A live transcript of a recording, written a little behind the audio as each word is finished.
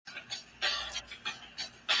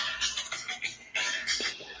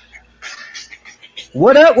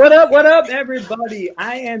What up, what up, what up, everybody?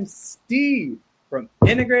 I am Steve from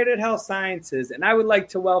Integrated Health Sciences, and I would like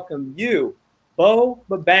to welcome you, Bo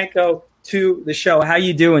Babanko, to the show. How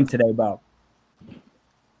you doing today, Bo?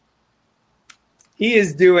 He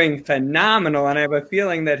is doing phenomenal, and I have a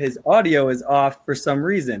feeling that his audio is off for some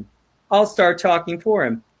reason. I'll start talking for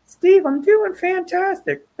him. Steve, I'm doing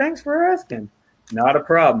fantastic. Thanks for asking. Not a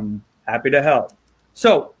problem. Happy to help.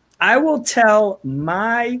 So I will tell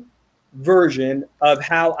my version of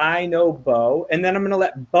how I know Bo, and then I'm going to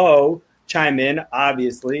let Bo chime in,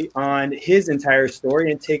 obviously, on his entire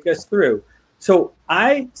story and take us through. So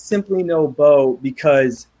I simply know Bo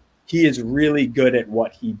because he is really good at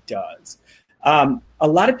what he does. A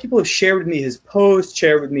lot of people have shared with me his posts,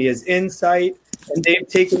 shared with me his insight, and they've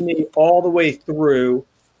taken me all the way through.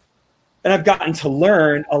 And I've gotten to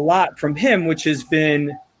learn a lot from him, which has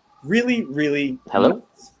been really, really Hello?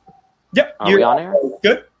 nice. Yep. Are we on air?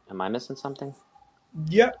 Good. Am I missing something?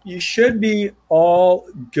 Yep. You should be all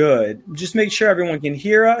good. Just make sure everyone can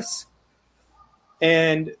hear us.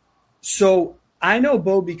 And so I know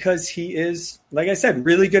Bo because he is, like I said,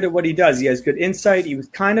 really good at what he does. He has good insight. He was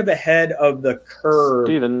kind of ahead of the curve,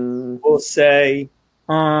 Steven. we'll say,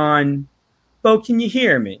 on Bo, can you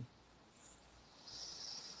hear me?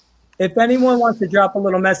 If anyone wants to drop a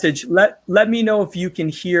little message, let me know if you can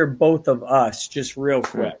hear both of us just real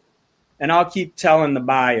quick. And I'll keep telling the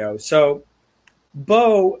bio. So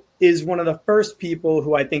Bo is one of the first people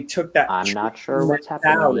who I think took that. I'm not sure what's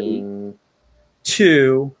happening.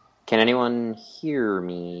 To Can anyone hear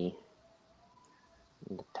me?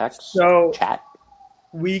 In the text? So chat?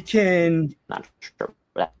 We can. Not sure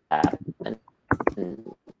what happened.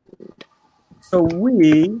 So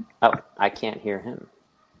we. Oh, I can't hear him.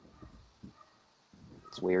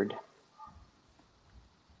 It's weird.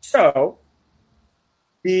 So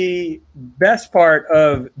the best part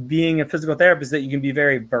of being a physical therapist is that you can be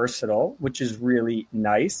very versatile, which is really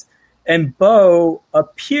nice. And Bo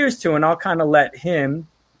appears to, and I'll kind of let him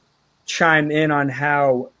chime in on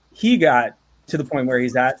how he got to the point where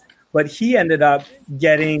he's at, but he ended up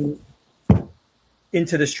getting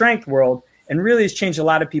into the strength world and really has changed a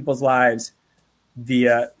lot of people's lives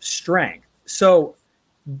via strength. So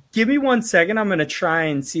give me 1 second. I'm going to try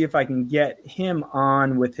and see if I can get him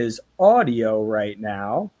on with his audio right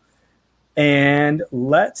now. And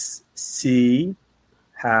let's see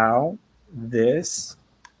how this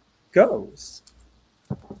goes.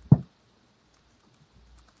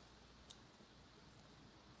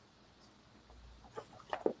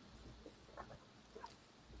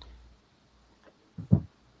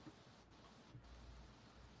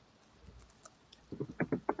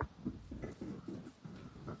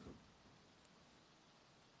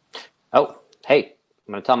 Oh, hey,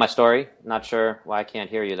 I'm going to tell my story. Not sure why I can't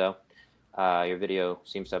hear you, though. Your video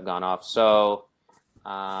seems to have gone off. So,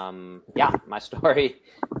 yeah, my story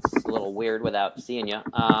is a little weird without seeing you.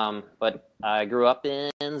 But I grew up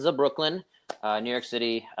in Brooklyn, New York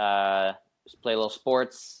City. Play a little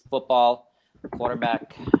sports, football,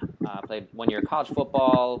 quarterback. Played 1 year college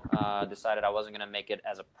football. Decided I wasn't going to make it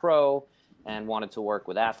as a pro and wanted to work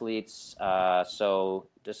with athletes. So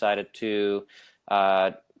decided to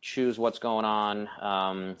choose what's going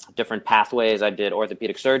on, different pathways. I did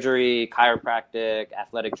orthopedic surgery, chiropractic,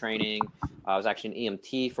 athletic training. I was actually an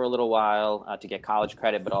EMT for a little while to get college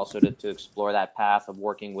credit, but also to explore that path of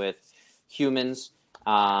working with humans.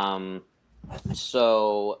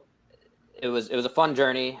 So it was a fun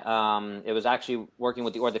journey. It was actually working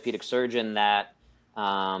with the orthopedic surgeon that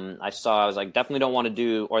I saw. I was like, definitely don't want to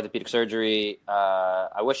do orthopedic surgery.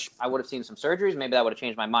 I wish I would have seen some surgeries. Maybe that would have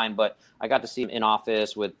changed my mind, but I got to see him in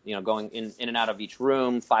office with, going in and out of each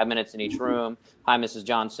room, 5 minutes in each room. Hi, Mrs.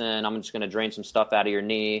 Johnson. I'm just going to drain some stuff out of your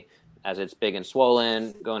knee as it's big and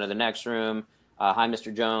swollen. Go into the next room. Hi,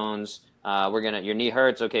 Mr. Jones. Your knee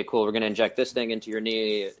hurts. Okay, cool. We're going to inject this thing into your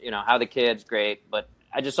knee. How the kids, great. But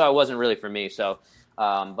I just saw it wasn't really for me. So,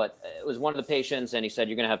 but it was one of the patients, and he said,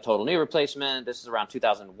 you're going to have total knee replacement. This is around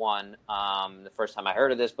 2001, the first time I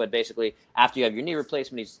heard of this. But basically, after you have your knee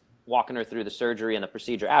replacement, he's walking her through the surgery and the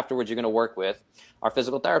procedure afterwards. You're going to work with our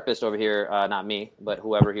physical therapist over here, not me, but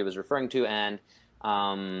whoever he was referring to. And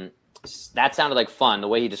that sounded like fun, the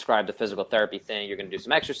way he described the physical therapy thing. You're going to do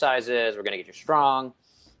some exercises. We're going to get you strong.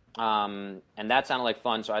 And that sounded like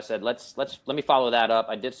fun. So I said, let me follow that up.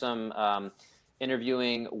 I did some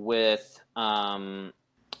interviewing with and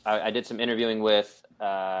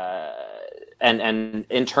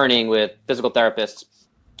interning with physical therapists.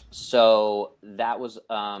 So that was,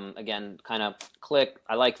 again, kind of click.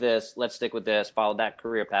 I like this. Let's stick with this. Follow that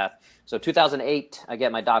career path. So 2008, I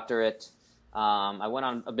get my doctorate. I went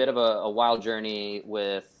on a bit of a wild journey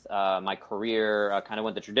with my career. Kind of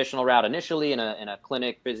went the traditional route initially in a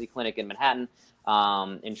busy clinic in Manhattan,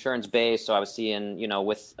 insurance based. So I was seeing,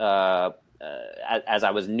 with as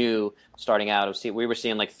I was new starting out, we were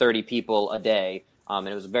seeing like 30 people a day, and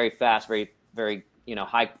it was very fast, very very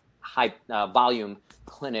high volume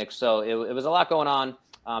clinic. So it was a lot going on,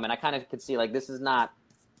 and I kind of could see like this is not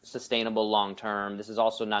sustainable long term. This is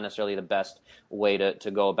also not necessarily the best way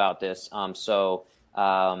to go about this. So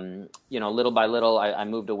little by little, I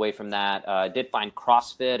moved away from that. I did find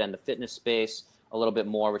CrossFit and the fitness space a little bit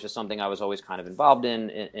more, which is something I was always kind of involved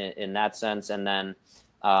in that sense. And then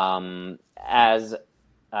as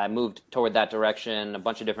I moved toward that direction, a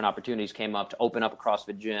bunch of different opportunities came up to open up a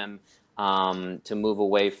CrossFit gym, to move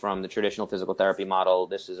away from the traditional physical therapy model.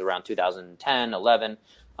 This is around 2010, 11.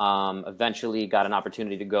 Eventually got an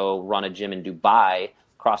opportunity to go run a gym in Dubai,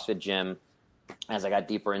 CrossFit gym, as I got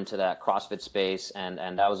deeper into that CrossFit space. And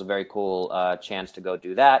that was a very cool chance to go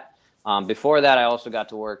do that. Before that, I also got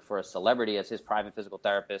to work for a celebrity as his private physical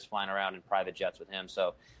therapist, flying around in private jets with him.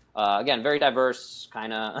 So again, very diverse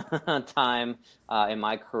kind of time in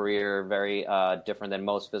my career, very different than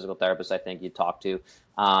most physical therapists I think you talk to.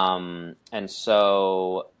 And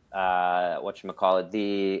so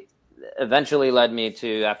eventually led me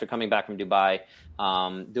to, after coming back from Dubai,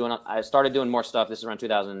 I started doing more stuff. This is around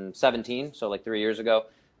 2017, so like 3 years ago.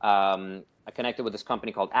 I connected with this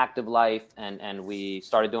company called Active Life, and we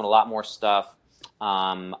started doing a lot more stuff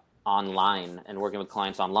online and working with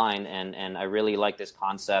clients online. And I really like this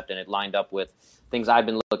concept, and it lined up with things I've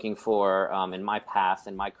been looking for in my path,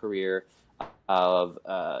 in my career, of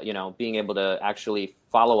being able to actually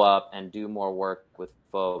follow up and do more work with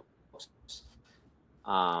folks.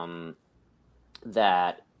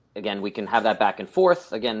 That again, we can have that back and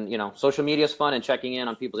forth. Again, social media is fun and checking in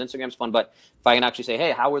on people's Instagram is fun, but if I can actually say,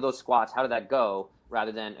 hey, how were those squats? How did that go?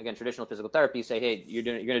 Rather than, again, traditional physical therapy, say, hey, you're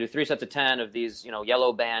going to do 3 sets of 10 of these,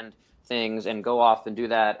 yellow band things and go off and do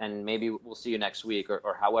that. And maybe we'll see you next week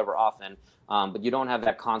or however often. But you don't have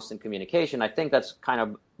that constant communication. I think that's kind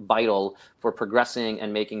of vital for progressing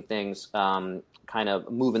and making things kind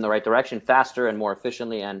of move in the right direction faster and more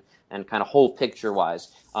efficiently and kind of whole picture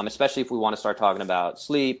wise, especially if we want to start talking about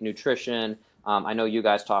sleep, nutrition. I know you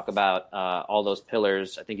guys talk about all those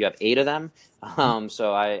pillars. I think you have 8 of them.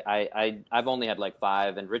 So I've only had like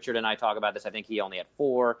 5, and Richard and I talk about this. I think he only had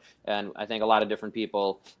 4, and I think a lot of different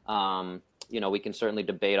people, we can certainly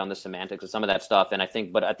debate on the semantics of some of that stuff. And I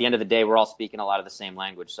think, but at the end of the day, we're all speaking a lot of the same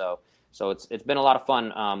language. So it's been a lot of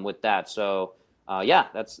fun with that. So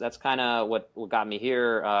that's kind of what got me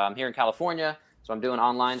here. I'm here in California. So I'm doing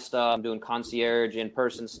online stuff. I'm doing concierge,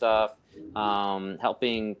 in-person stuff,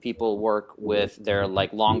 helping people work with their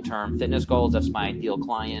like long-term fitness goals. That's my ideal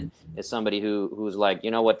client, is somebody who's like,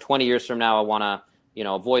 20 years from now, I want to,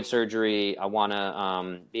 avoid surgery. I want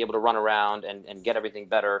to be able to run around and get everything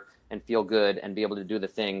better and feel good and be able to do the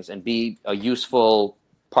things and be a useful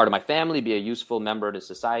part of my family, be a useful member to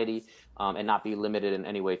society, and not be limited in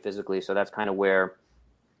any way physically. So that's kind of where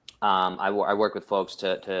I work with folks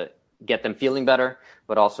to get them feeling better,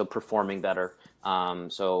 but also performing better.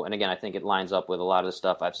 And again, I think it lines up with a lot of the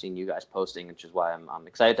stuff I've seen you guys posting, which is why I'm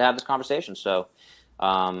excited to have this conversation. So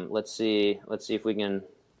let's see if we can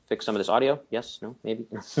fix some of this audio. Yes, no, maybe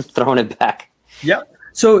throwing it back. Yep.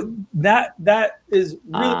 So that is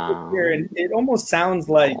really good here, and it almost sounds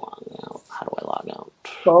like how do I log out?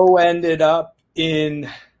 Bo ended up in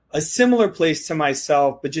a similar place to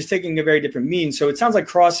myself, but just taking a very different means. So it sounds like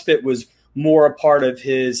CrossFit was more a part of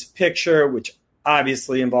his picture, which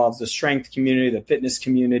obviously involves the strength community, the fitness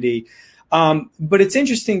community. But it's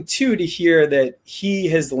interesting, too, to hear that he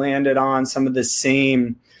has landed on some of the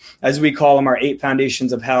same, as we call them, our 8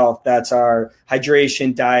 foundations of health. That's our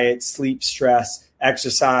hydration, diet, sleep, stress,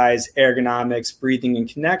 exercise, ergonomics, breathing, and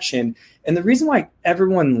connection. And the reason why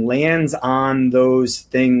everyone lands on those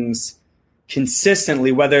things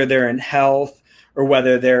consistently, whether they're in health or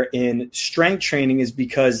whether they're in strength training, is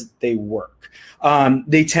because they work.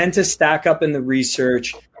 They tend to stack up in the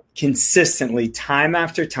research consistently, time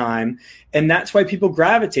after time, and that's why people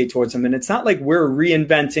gravitate towards them. And it's not like we're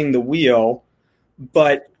reinventing the wheel,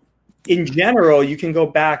 but in general, you can go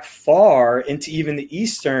back far into even the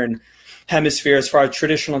Eastern hemisphere as far as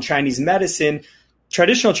traditional Chinese medicine.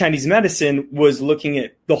 Traditional Chinese medicine was looking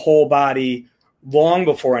at the whole body long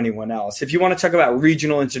before anyone else. If you want to talk about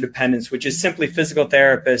regional interdependence, which is simply physical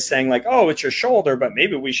therapists saying like, oh, it's your shoulder, but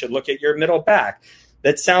maybe we should look at your middle back.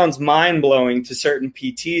 That sounds mind-blowing to certain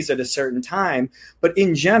PTs at a certain time. But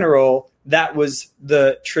in general, that was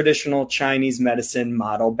the traditional Chinese medicine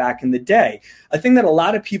model back in the day. A thing that a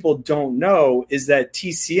lot of people don't know is that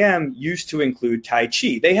TCM used to include Tai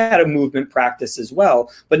Chi. They had a movement practice as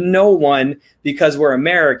well, but no one, because we're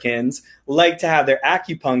Americans, like to have their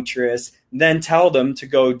acupuncturist then tell them to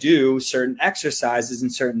go do certain exercises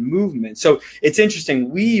and certain movements. So it's interesting.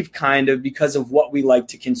 We've kind of, because of what we like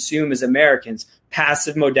to consume as Americans,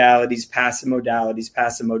 passive modalities,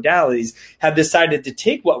 have decided to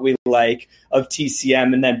take what we like of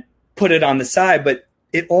TCM and then put it on the side, but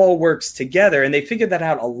it all works together. And they figured that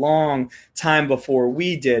out a long time before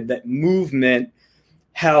we did, that movement,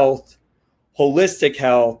 health, holistic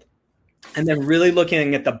health, and then really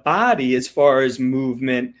looking at the body as far as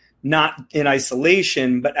movement, not in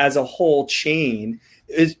isolation, but as a whole chain,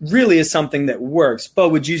 it really is something that works. But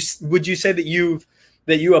would you say that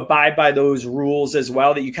you abide by those rules as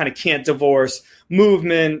well, that you kind of can't divorce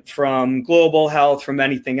movement from global health, from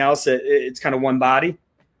anything else? It's kind of one body?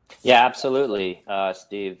 Yeah, absolutely,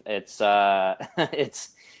 Steve. It's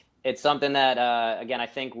something that, again, I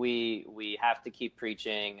think we have to keep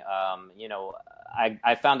preaching.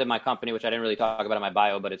 I founded my company, which I didn't really talk about in my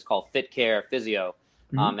bio, but it's called Fit Care Physio.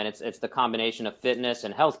 Mm-hmm. And it's the combination of fitness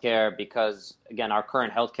and healthcare, because, again, our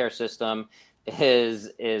current healthcare system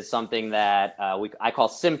is something that I call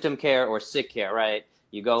symptom care or sick care, right?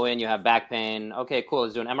 You go in, you have back pain. Okay, cool.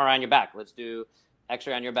 Let's do an MRI on your back. Let's do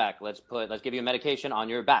X-ray on your back. Let's give you a medication on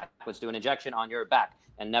your back. Let's do an injection on your back,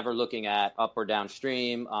 and never looking at up or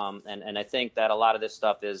downstream. And I think that a lot of this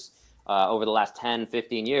stuff is over the last 10,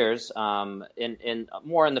 15 years in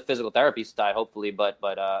more in the physical therapy side, hopefully, but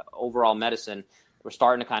overall medicine, we're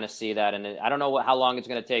starting to kind of see that. And I don't know how long it's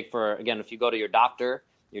going to take for, again, if you go to your doctor,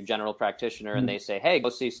 your general practitioner, and they say, hey, go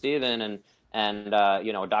see Steven and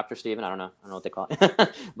Dr. Steven, I don't know what they call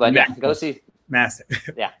it, but yeah, go see Massive.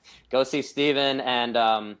 Yeah. Go see Steven,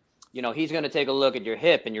 and he's going to take a look at your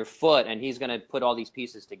hip and your foot, and he's going to put all these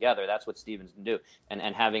pieces together. That's what Steven's going to do.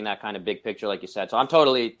 And having that kind of big picture, like you said. So I'm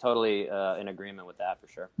totally in agreement with that for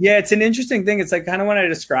sure. Yeah. It's an interesting thing. It's like kind of when I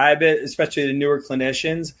describe it, especially to newer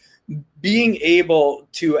clinicians, being able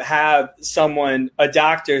to have someone, a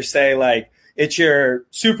doctor, say like, it's your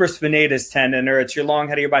supraspinatus tendon or it's your long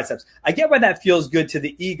head of your biceps. I get why that feels good to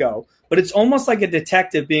the ego, but it's almost like a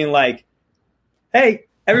detective being like, hey,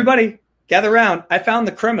 everybody, gather around. I found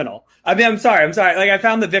the criminal. I mean, I'm sorry. Like, I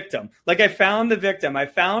found the victim. I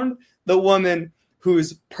found the woman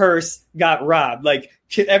whose purse got robbed. Like,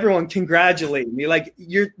 everyone congratulate me. Like,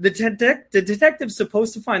 the detective's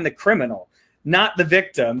supposed to find the criminal, not the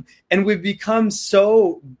victim. And we've become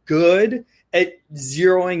so good at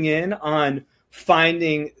zeroing in on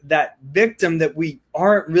finding that victim that we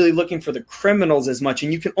aren't really looking for the criminals as much.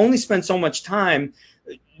 And you can only spend so much time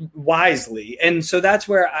wisely. And so that's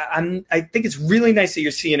where I think it's really nice that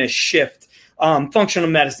you're seeing a shift. Functional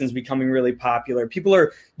medicine is becoming really popular. People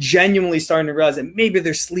are genuinely starting to realize that maybe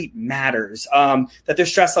their sleep matters, that their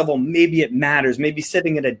stress level, maybe it matters. Maybe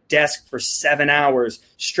sitting at a desk for 7 hours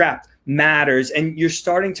strapped matters. And you're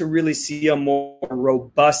starting to really see a more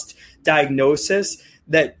robust diagnosis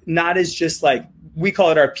that not is just like, we call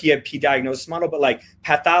it our PMP diagnosis model, but like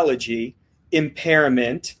pathology,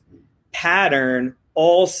 impairment, pattern,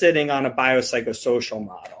 all sitting on a biopsychosocial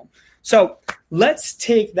model. So let's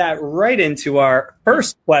take that right into our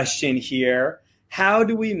first question here. How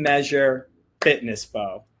do we measure fitness,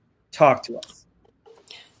 Bo? Talk to us.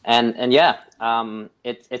 And yeah,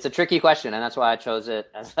 it's a tricky question, and that's why I chose it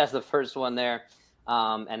as the first one there.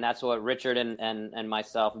 And that's what Richard and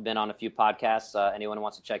myself have been on a few podcasts. Anyone who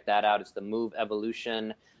wants to check that out, it's the Move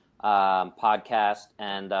Evolution podcast.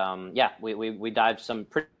 And we dive some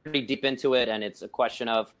pretty deep into it. And it's a question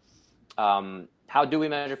of how do we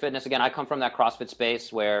measure fitness? Again, I come from that CrossFit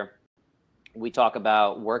space where we talk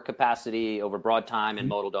about work capacity over broad time and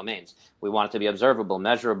modal domains. We want it to be observable,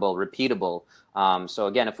 measurable, repeatable. So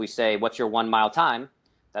again, if we say, what's your 1 mile time?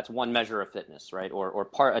 That's one measure of fitness, right? Or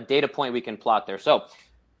a data point we can plot there. So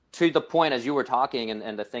to the point, as you were talking,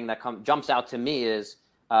 and the thing that jumps out to me is,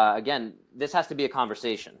 again, this has to be a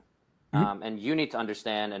conversation. And you need to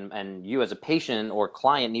understand, and you as a patient or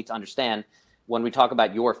client need to understand, when we talk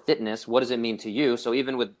about your fitness, what does it mean to you? So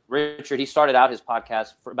even with Richard, he started out his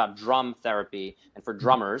podcast about drum therapy and for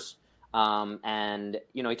drummers. And,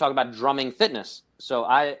 he talked about drumming fitness. So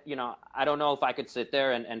I don't know if I could sit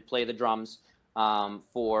there and play the drums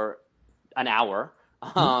for an hour.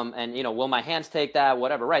 And, will my hands take that,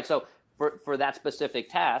 whatever, right? So for that specific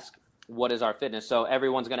task, what is our fitness? So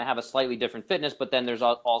everyone's going to have a slightly different fitness, but then there's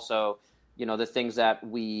also, the things that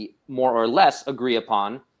we more or less agree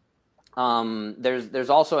upon. There's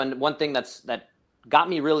also, and one thing that got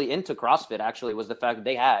me really into CrossFit actually was the fact that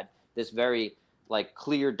they had this very like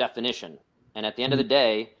clear definition. And at the end of the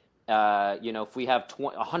day, if we have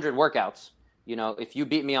 100 workouts, if you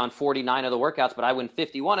beat me on 49 of the workouts, but I win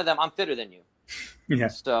 51 of them, I'm fitter than you. Yeah.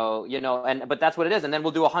 So, but that's what it is. And then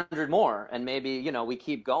we'll do 100 more, and maybe, we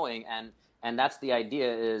keep going. And that's the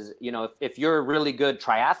idea is, if you're a really good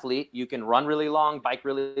triathlete, you can run really long, bike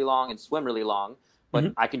really long, and swim really long.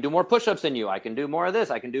 But I can do more push-ups than you. I can do more of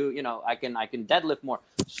this. I can do, I can deadlift more.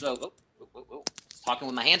 So, talking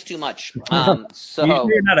with my hands too much. So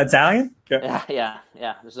you're not Italian? Yeah.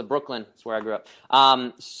 This is Brooklyn. That's where I grew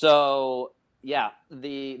up. So yeah,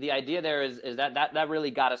 the idea there is that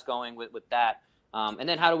really got us going with that. And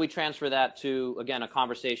then how do we transfer that to, again, a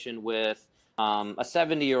conversation with a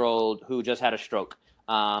 70-year-old who just had a stroke,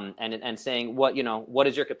 and saying what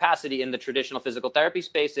is your capacity in the traditional physical therapy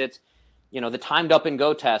space? It's, the timed up and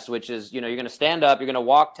go test, which is, you're going to stand up, you're going to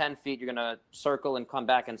walk 10 feet, you're going to circle and come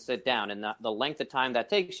back and sit down. And the length of time that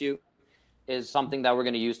takes you is something that we're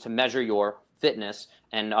going to use to measure your fitness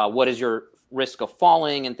and what is your risk of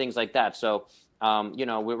falling and things like that. So,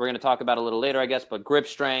 we're going to talk about a little later, I guess, but grip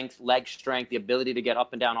strength, leg strength, the ability to get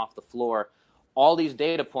up and down off the floor, all these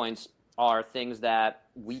data points are things that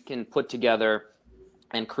we can put together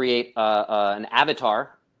and create an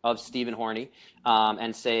avatar of Stephen Horney,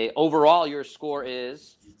 and say, overall, your score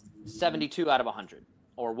is 72 out of 100,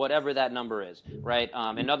 or whatever that number is, right?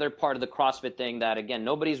 Another part of the CrossFit thing that, again,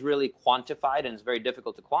 nobody's really quantified, and it's very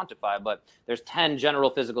difficult to quantify, but there's 10 general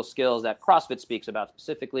physical skills that CrossFit speaks about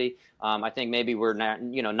specifically. I think maybe we're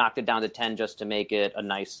knocked it down to 10 just to make it a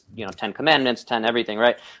nice, 10 commandments, 10 everything,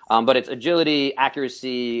 right? But it's agility,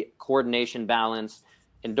 accuracy, coordination, balance,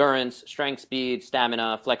 endurance, strength, speed,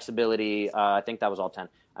 stamina, flexibility. I think that was all 10.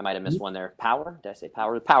 I might have missed one there. Power? Did I say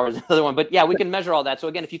power? Power is another one. But yeah, we can measure all that. So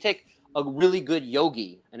again, if you take a really good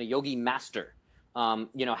yogi and a yogi master,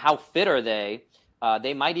 how fit are they?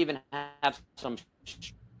 They might even have some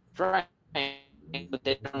strength, but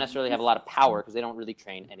they don't necessarily have a lot of power because they don't really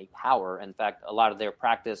train any power. In fact, a lot of their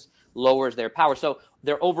practice lowers their power. So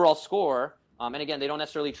their overall score, and again, they don't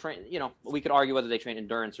necessarily train, we could argue whether they train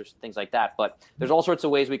endurance or things like that, but there's all sorts of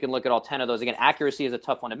ways we can look at all 10 of those. Again, accuracy is a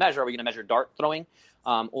tough one to measure. Are we going to measure dart throwing?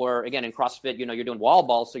 Or again, in CrossFit, you're doing wall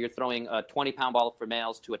balls. So you're throwing a 20-pound ball for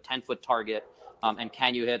males to a 10-foot target. And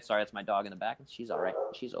can you hit? Sorry, that's my dog in the back. She's all right.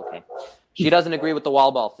 She's okay. She doesn't agree with the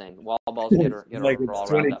wall ball thing. Wall balls get her all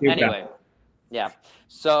riled up. Anyway, yeah.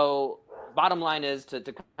 So bottom line is to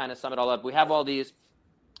kind of sum it all up. We have all these.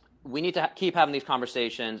 We need to keep having these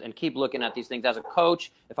conversations and keep looking at these things. As a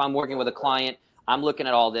coach, if I'm working with a client, I'm looking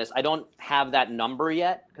at all this. I don't have that number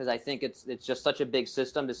yet because I think it's just such a big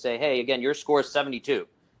system to say, hey, again, your score is 72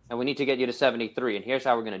 and we need to get you to 73 and here's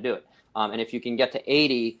how we're going to do it. And if you can get to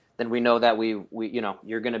 80, then we know that we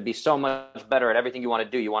you're going to be so much better at everything you want to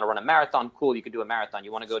do. You want to run a marathon? Cool, you could do a marathon.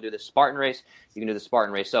 You want to go do the Spartan race? You can do the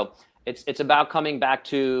Spartan race. So it's about coming back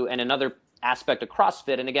to, and another aspect of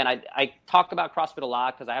CrossFit. And again, I talk about CrossFit a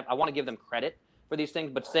lot because I want to give them credit for these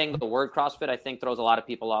things, but saying the word CrossFit, I think, throws a lot of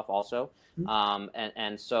people off also.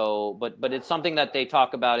 And so, but it's something that they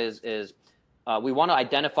talk about is we want to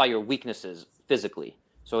identify your weaknesses physically.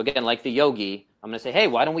 So again, like the yogi, I'm going to say, hey,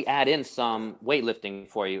 why don't we add in some weightlifting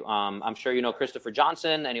for you? I'm sure you know Christopher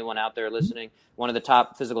Johnson, anyone out there listening, one of the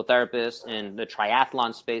top physical therapists in the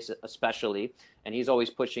triathlon space especially, and he's always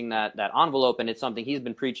pushing that envelope, and it's something he's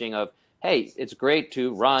been preaching of, hey, it's great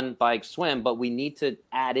to run, bike, swim, but we need to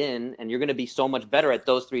add in, and you're going to be so much better at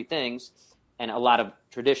those three things. And a lot of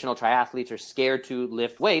traditional triathletes are scared to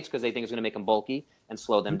lift weights because they think it's going to make them bulky and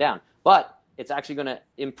slow them down. But it's actually going to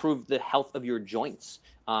improve the health of your joints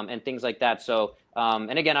and things like that. So,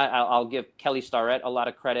 and again, I'll give Kelly Starrett a lot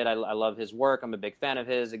of credit. I love his work. I'm a big fan of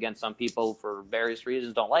his. Again, some people for various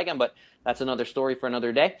reasons don't like him, but that's another story for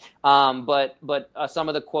another day. But some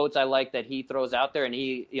of the quotes I like that he throws out there, and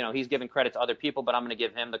he's giving credit to other people, but I'm going to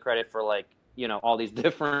give him the credit for all these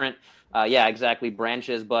different,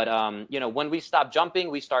 branches. But, when we stop jumping,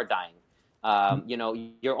 we start dying.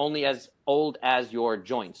 You're only as old as your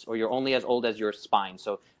joints, or you're only as old as your spine.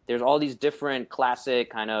 So there's all these different classic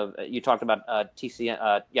kind of, you talked about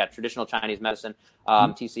TCM, traditional Chinese medicine,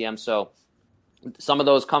 TCM. So some of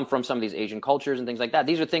those come from some of these Asian cultures and things like that.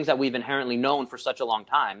 These are things that we've inherently known for such a long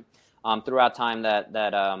time, throughout time that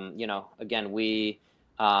again,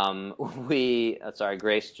 sorry,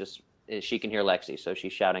 Grace just, she can hear Lexi, so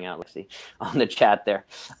she's shouting out Lexi on the chat there.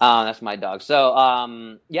 That's my dog.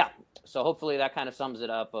 So, so hopefully that kind of sums it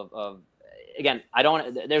up of again,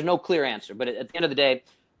 there's no clear answer, but at the end of the day,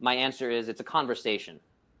 my answer is it's a conversation.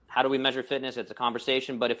 How do we measure fitness? It's a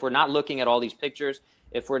conversation. But if we're not looking at all these pictures,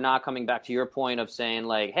 if we're not coming back to your point of saying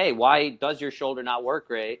like, hey, why does your shoulder not work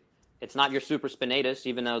great? It's not your supraspinatus,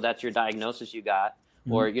 even though that's your diagnosis you got,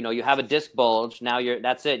 or, you know, you have a disc bulge. Now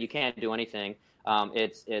that's it. You can't do anything.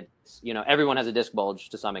 It's, you know, everyone has a disc bulge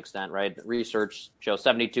to some extent, right? Research shows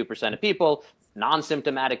 72% of people,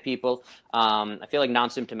 non-symptomatic people. I feel like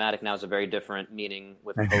non-symptomatic now is a very different meaning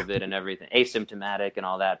with COVID and everything, asymptomatic and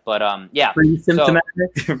all that. But yeah,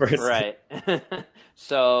 pre-symptomatic, right.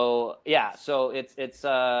 So yeah, so it's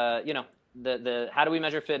you know, the how do we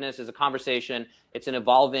measure fitness is a conversation. It's an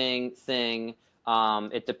evolving thing.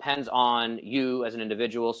 It depends on you as an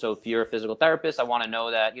individual. So if you're a physical therapist, I want to know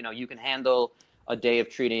that, you know, you can handle a day of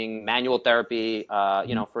treating manual therapy,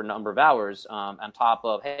 you know, for a number of hours, on top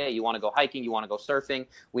of, hey, you want to go hiking, you want to go surfing.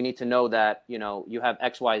 We need to know that, you know, you have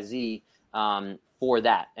X, Y, Z, for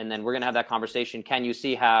that. And then we're going to have that conversation. Can you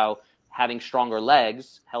see how having stronger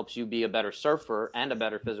legs helps you be a better surfer and a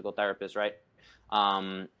better physical therapist, right?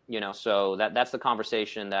 You know, so that's the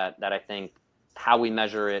conversation that I think how we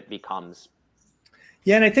measure it becomes.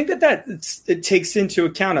 Yeah, and I think it takes into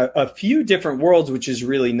account a few different worlds, which is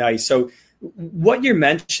really nice. So what you're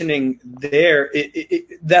mentioning there,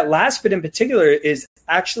 that last bit in particular is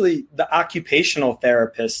actually the occupational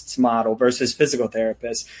therapist's model versus physical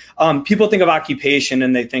therapists. People think of occupation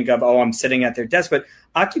and they think of, oh, I'm sitting at their desk, but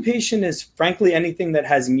occupation is frankly anything that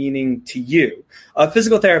has meaning to you. A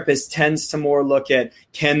physical therapist tends to more look at,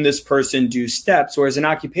 can this person do steps? Whereas an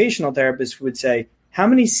occupational therapist would say, how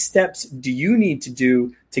many steps do you need to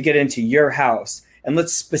do to get into your house? And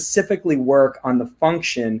let's specifically work on the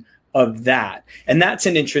function of that. And that's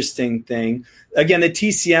an interesting thing. Again, the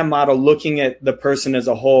TCM model, looking at the person as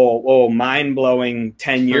a whole, mind-blowing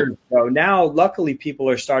 10 years ago. Now, luckily, people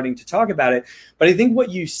are starting to talk about it. But I think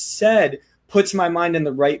what you said puts my mind in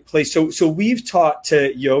the right place. So we've taught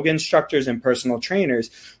to yoga instructors and personal trainers,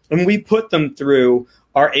 and we put them through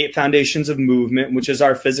our 8 foundations of movement, which is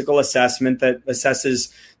our physical assessment that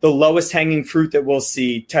assesses the lowest hanging fruit that we'll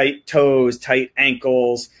see: tight toes, tight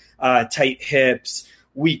ankles, tight hips,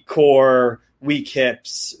 weak core, weak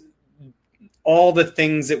hips, all the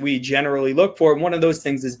things that we generally look for. And one of those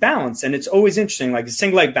things is balance. And it's always interesting, like a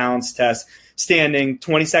single leg balance test, standing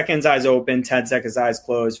 20 seconds, eyes open, 10 seconds, eyes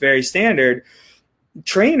closed, very standard.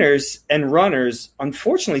 Trainers and runners,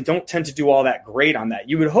 unfortunately, don't tend to do all that great on that.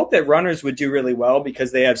 You would hope that runners would do really well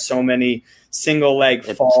because they have so many single leg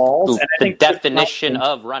falls. And I think the definition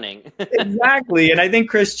of running. Exactly. And I think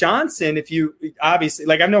Chris Johnson, if you obviously,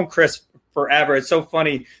 like, I've known Chris forever. It's so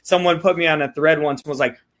funny. Someone put me on a thread once and was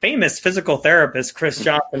like, famous physical therapist, Chris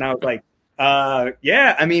Johnson. I was like,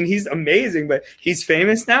 yeah, I mean, he's amazing, but he's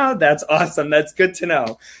famous now. That's awesome. That's good to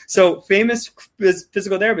know. So famous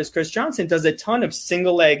physical therapist, Chris Johnson, does a ton of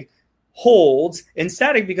single leg holds in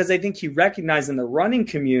static because I think he recognized in the running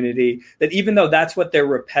community that even though that's what they're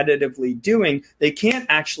repetitively doing, they can't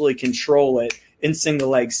actually control it in single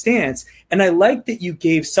leg stance. And I like that you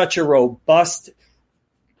gave such a robust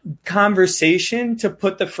conversation to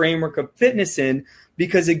put the framework of fitness in,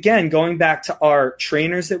 because again, going back to our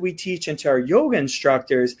trainers that we teach and to our yoga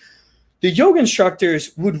instructors, the yoga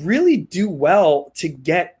instructors would really do well to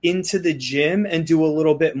get into the gym and do a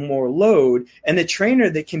little bit more load. And the trainer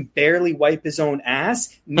that can barely wipe his own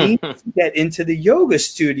ass needs to get into the yoga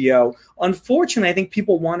studio. Unfortunately, I think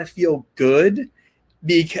people want to feel good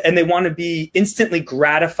and they want to be instantly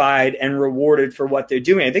gratified and rewarded for what they're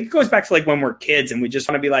doing. I think it goes back to like when we're kids and we just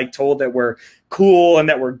want to be like told that we're cool and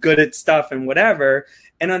that we're good at stuff and whatever.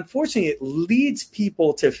 And unfortunately, it leads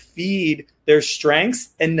people to feed their strengths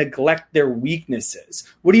and neglect their weaknesses.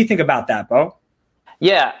 What do you think about that, Bo?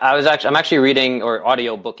 Yeah, I'm actually reading or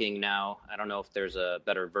audio booking now. I don't know if there's a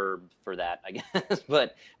better verb for that, I guess.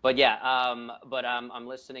 but yeah, I'm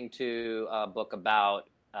listening to a book about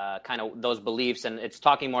kind of those beliefs, and it's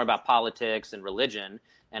talking more about politics and religion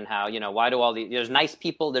and how, you know, why do all there's nice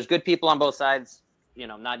people, there's good people on both sides, you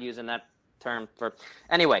know, I'm not using that term for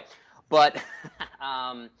anyway, but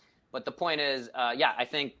the point is, yeah, I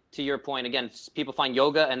think to your point, again, people find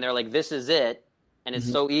yoga and they're like, this is it. And it's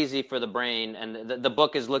so easy for the brain. And the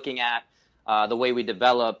book is looking at the way we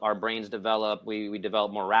develop, our brains develop, we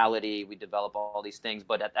develop morality, we develop all these things.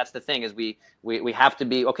 But that's the thing is we have to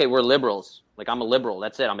be, okay, we're liberals. Like I'm a liberal.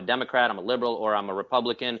 That's it. I'm a Democrat. I'm a liberal, or I'm a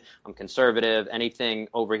Republican. I'm conservative. Anything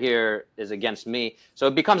over here is against me. So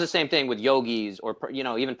it becomes the same thing with yogis or, you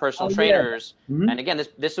know, even personal trainers. And again,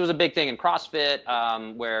 this was a big thing in CrossFit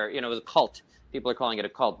where, you know, it was a cult. People are calling it a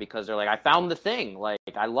cult because they're like, I found the thing. Like,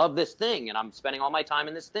 I love this thing and I'm spending all my time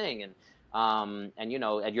in this thing. And you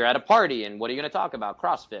know, and you're at a party and what are you going to talk about?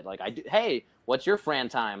 CrossFit. Like, hey, what's your Fran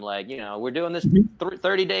time? Like, you know, we're doing this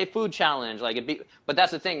 30-day food challenge. Like but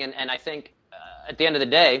that's the thing. And I think at the end of the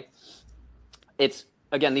day, it's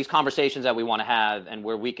again, these conversations that we want to have and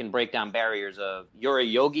where we can break down barriers of you're a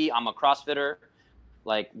yogi, I'm a CrossFitter,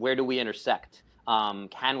 like where do we intersect?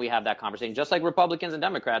 Can we have that conversation? Just like Republicans and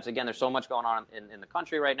Democrats, again, there's so much going on in the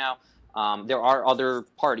country right now. There are other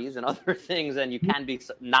parties and other things, and you can be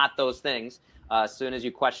not those things. As soon as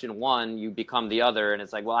you question one, you become the other. And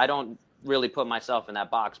it's like, well, I don't really put myself in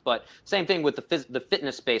that box. But same thing with the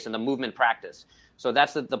fitness space and the movement practice. So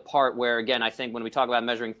that's the part where, again, I think when we talk about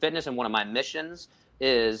measuring fitness, and one of my missions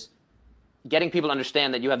is getting people to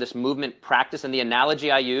understand that you have this movement practice. And the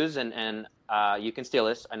analogy I use, and you can steal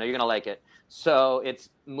this, I know you're going to like it. So it's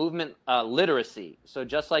movement literacy. So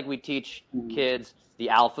just like we teach kids the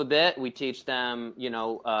alphabet, we teach them,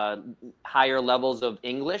 higher levels of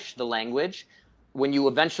English, the language. When you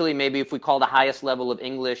eventually, maybe if we call the highest level of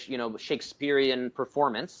English, Shakespearean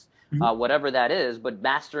performance, whatever that is, but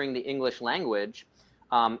mastering the English language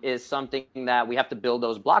is something that we have to build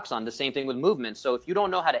those blocks on. The same thing with movement. So if you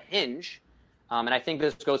don't know how to hinge, and I think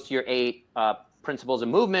this goes to your 8 principles of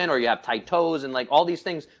movement, or you have tight toes, and like all these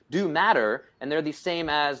things do matter, and they're the same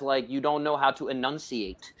as like you don't know how to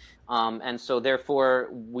enunciate. And so therefore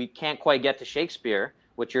we can't quite get to Shakespeare,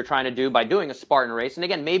 which you're trying to do by doing a Spartan race. And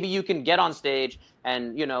again, maybe you can get on stage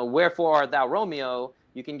and, wherefore art thou Romeo?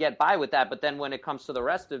 You can get by with that. But then when it comes to the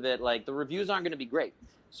rest of it, like the reviews aren't going to be great.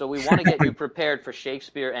 So we want to get you prepared for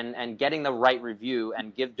Shakespeare and getting the right review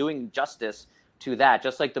and doing justice to that,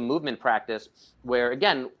 just like the movement practice, where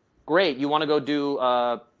again, great, you want to go do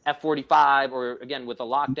F45, or again with the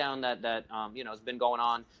lockdown that has been going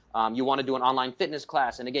on, you want to do an online fitness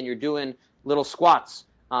class, and again you're doing little squats,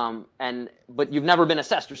 but you've never been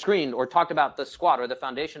assessed or screened or talked about the squat or the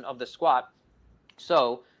foundation of the squat.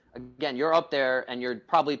 So again, you're up there and you're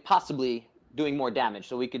possibly doing more damage.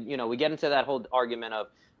 So we could, we get into that whole argument of,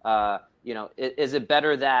 is it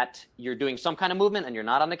better that you're doing some kind of movement and you're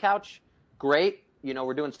not on the couch? Great.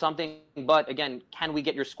 We're doing something, but again, can we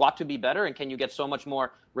get your squat to be better, and can you get so much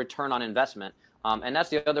more return on investment? And that's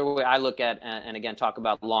the other way I look at, and again, talk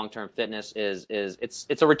about long-term fitness is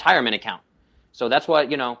it's a retirement account. So that's what,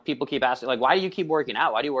 people keep asking, like, why do you keep working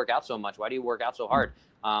out? Why do you work out so much? Why do you work out so hard?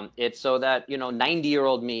 It's so that,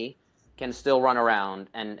 90-year-old me can still run around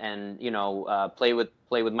and play with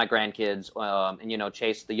my grandkids, and,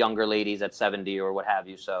 chase the younger ladies at 70 or what have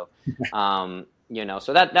you. So,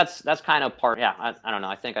 so that's kind of part. Yeah. I don't know.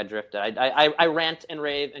 I think I drifted. I rant and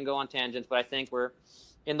rave and go on tangents, but I think we're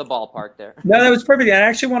in the ballpark there. No, that was perfect. I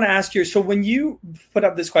actually want to ask you, so when you put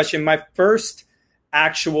up this question, my first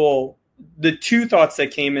the 2 thoughts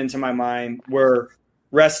that came into my mind were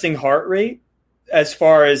resting heart rate, as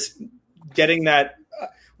far as getting that,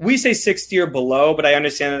 we say 60 or below, but I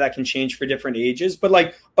understand that can change for different ages, but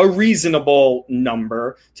like a reasonable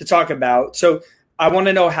number to talk about. So I want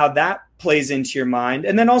to know how that plays into your mind.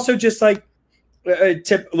 And then also just like a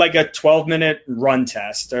 12-minute run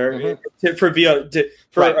test, or for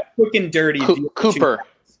a quick and dirty Cooper.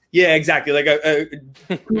 Yeah, exactly. Like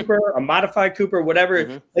a Cooper, a modified Cooper, whatever.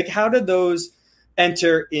 Mm-hmm. Like, how do those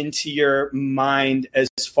enter into your mind as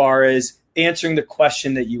far as answering the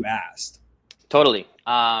question that you asked? Totally.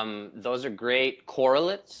 Those are great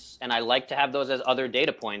correlates, and I like to have those as other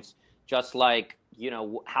data points, just like,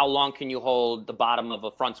 how long can you hold the bottom of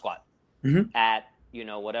a front squat at,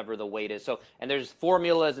 whatever the weight is. So, and there's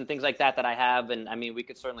formulas and things like that I have. And I mean, we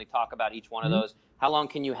could certainly talk about each one of those. How long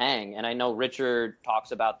can you hang? And I know Richard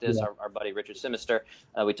talks about this, our buddy Richard Simister,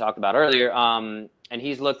 we talked about earlier. And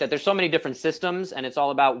he's looked at, there's so many different systems, and it's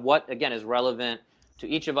all about what, again, is relevant to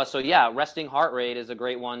each of us. So yeah, resting heart rate is a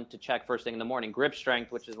great one to check first thing in the morning. Grip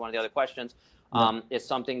strength, which is one of the other questions, is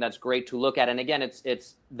something that's great to look at. And again,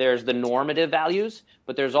 there's the normative values,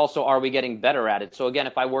 but there's also, are we getting better at it? So again,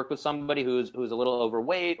 if I work with somebody who's a little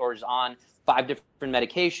overweight or is on 5 different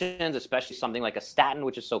medications, especially something like a statin,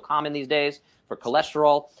 which is so common these days for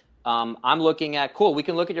cholesterol, I'm looking at, cool, we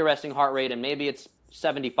can look at your resting heart rate, and maybe it's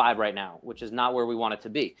 75 right now, which is not where we want it to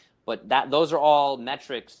be. But those are all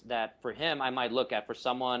metrics that for him I might look at. For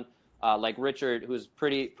someone like Richard, who's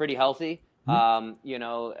pretty healthy,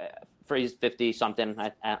 for he's 50 something.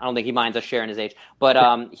 I don't think he minds us sharing his age,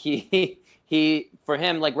 but he for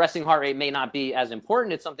him, like, resting heart rate may not be as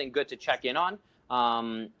important. It's something good to check in on,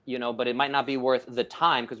 but it might not be worth the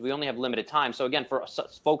time because we only have limited time. So again, for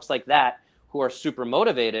folks like that who are super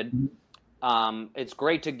motivated, it's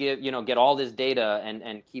great to get all this data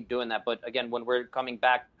and keep doing that. But again, when we're coming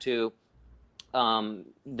back to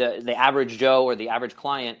the average Joe or the average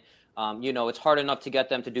client, it's hard enough to get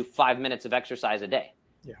them to do 5 minutes of exercise a day.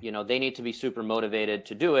 Yeah. They need to be super motivated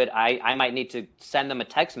to do it. I might need to send them a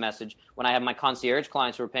text message when I have my concierge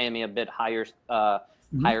clients who are paying me a bit higher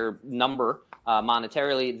number.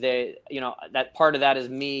 monetarily, that part of that is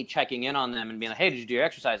me checking in on them and being like, hey, did you do your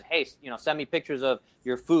exercise? Hey, send me pictures of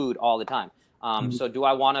your food all the time. So do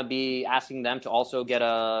I want to be asking them to also get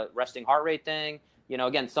a resting heart rate thing?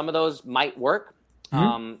 Again, some of those might work.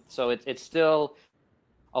 So it's still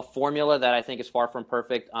a formula that I think is far from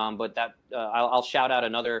perfect. But that I'll shout out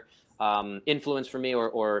another influence for me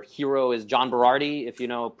or hero is John Berardi, if you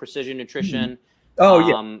know Precision Nutrition.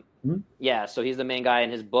 Yeah, so he's the main guy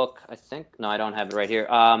in his book, I think. No, I don't have it right here.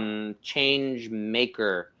 Change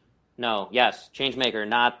Maker. Change Maker,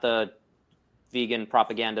 not the vegan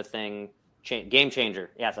propaganda thing. Game Changer.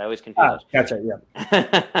 Yes, I always confuse those. That's right,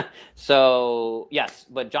 yeah. So, yes,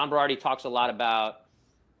 but John Berardi talks a lot about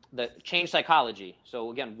the change psychology. So,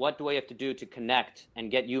 again, what do I have to do to connect and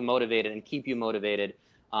get you motivated and keep you motivated?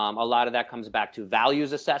 A lot of that comes back to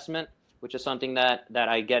values assessment, which is something that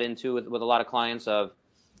I get into with a lot of clients of,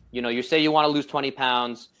 you say you want to lose 20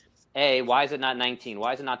 pounds. Why is it not 19?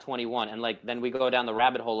 Why is it not 21? And then we go down the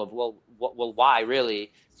rabbit hole of, well, why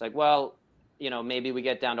really? It's like, well, maybe we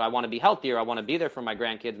get down to, I want to be healthier. I want to be there for my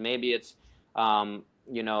grandkids. Maybe it's, I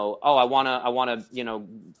want to,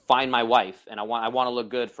 find my wife and I want to look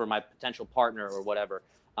good for my potential partner or whatever.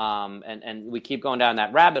 And we keep going down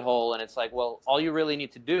that rabbit hole. And it's like, well, all you really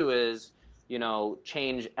need to do is,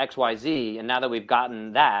 change X, Y, Z. And now that we've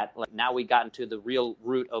gotten that, now we've gotten to the real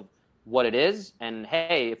root of what it is. And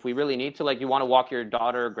hey, if we really need to, you want to walk your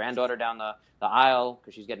daughter or granddaughter down the aisle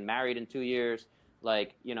because she's getting married in 2 years,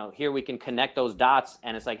 here we can connect those dots.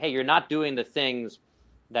 And it's like, hey, you're not doing the things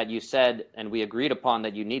that you said and we agreed upon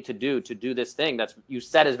that you need to do this thing that's you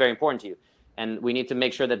said is very important to you. And we need to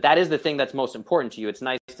make sure that is the thing that's most important to you. It's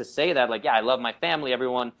nice to say that, I love my family.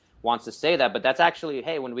 Everyone wants to say that, but that's actually,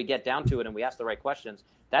 hey, when we get down to it and we ask the right questions,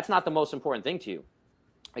 that's not the most important thing to you.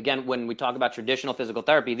 Again, when we talk about traditional physical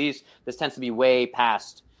therapy, this tends to be way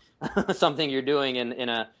past something you're doing in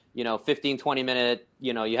a 15, 20 minute,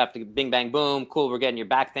 you have to bing, bang, boom, cool, we're getting your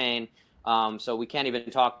back pain. So we can't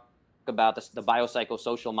even talk about the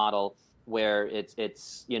biopsychosocial model where it's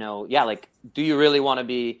do you really want to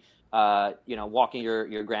be walking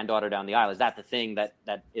your granddaughter down the aisle? Is that the thing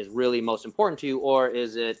that is really most important to you, or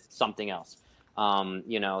is it something else?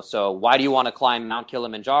 So why do you want to climb Mount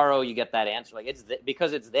Kilimanjaro? You get that answer,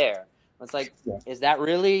 because it's there. It's Is that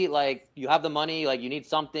really you have the money, you need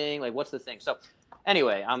something, what's the thing? So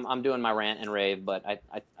anyway, I'm doing my rant and rave, but I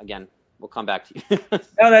again, we'll come back to you.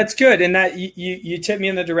 No, that's good. And that you tip me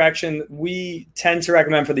in the direction we tend to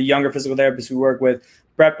recommend for the younger physical therapists we work with,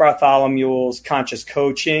 Brett Bartholomew's conscious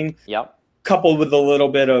coaching, coupled with a little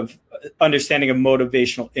bit of understanding of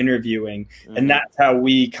motivational interviewing. And that's how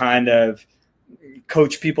we kind of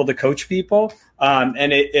coach people to coach people.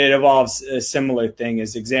 And it involves a similar thing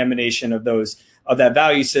as examination of that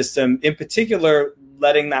value system, in particular,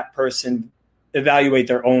 letting that person evaluate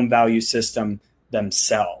their own value system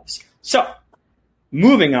themselves. So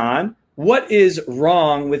moving on, what is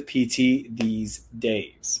wrong with PT these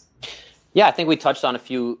days? Yeah, I think we touched on a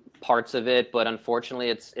few parts of it, but unfortunately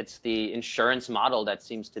it's the insurance model that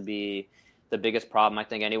seems to be the biggest problem. I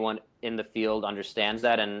think anyone in the field understands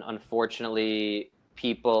that, and unfortunately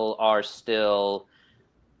people are still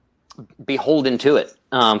beholden to it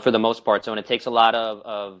for the most part. So, and it takes a lot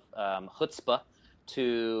of chutzpah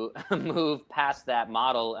to move past that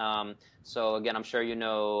model. So again, I'm sure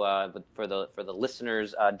for the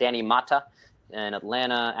listeners, Danny Mata in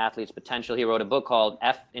Atlanta, Athlete's Potential, he wrote a book called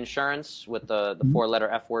F Insurance with the 4-letter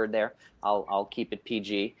F word there. I'll keep it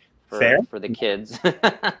PG for the kids.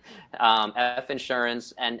 F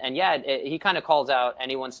Insurance, and he kind of calls out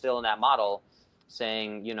anyone still in that model,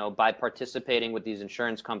 saying, by participating with these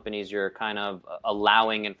insurance companies, you're kind of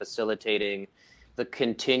allowing and facilitating the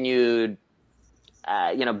continued,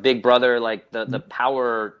 big brother, the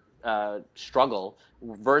power struggle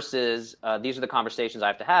versus these are the conversations I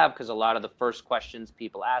have to have, because a lot of the first questions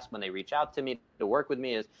people ask when they reach out to me to work with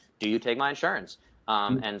me is, do you take my insurance?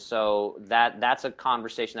 And so that's a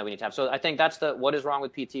conversation that we need to have. So I think that's what is wrong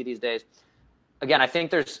with PT these days. Again, I think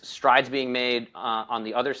there's strides being made on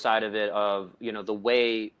the other side of it of, the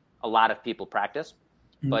way a lot of people practice.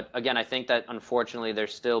 But again, I think that unfortunately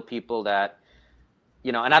there's still people that,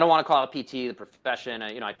 and I don't want to call it PT the profession.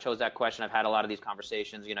 I chose that question. I've had a lot of these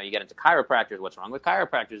conversations. You get into chiropractors. What's wrong with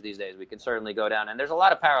chiropractors these days? We can certainly go down, and there's a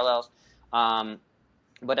lot of parallels.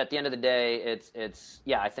 But at the end of the day,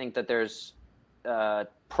 I think that there's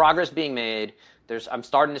progress being made. I'm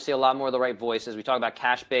starting to see a lot more of the right voices. We talk about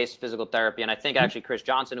cash-based physical therapy, and I think actually Chris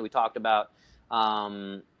Johnson, who we talked about,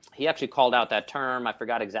 he actually called out that term. I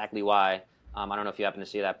forgot exactly why. I don't know if you happened to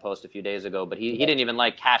see that post a few days ago, but he didn't even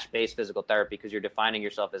like cash-based physical therapy because you're defining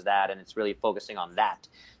yourself as that, and it's really focusing on that.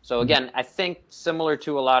 So again, I think similar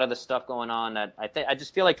to a lot of the stuff going on, that I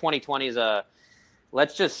just feel like 2020 is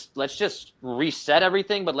let's just reset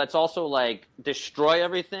everything, but let's also like destroy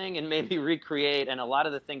everything and maybe recreate. And a lot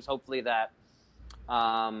of the things, hopefully, that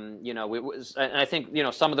and I think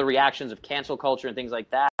some of the reactions of cancel culture and things like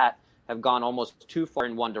that have gone almost too far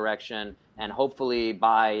in one direction, and hopefully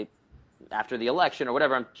by after the election or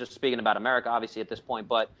whatever, I'm just speaking about America, obviously, at this point,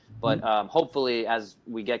 but hopefully as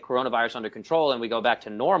we get coronavirus under control and we go back to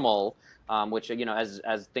normal, which,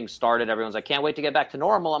 as things started, everyone's like, can't wait to get back to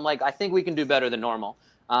normal. I'm like, I think we can do better than normal.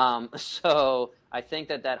 So I think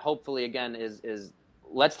that hopefully, again, is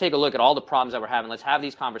let's take a look at all the problems that we're having. Let's have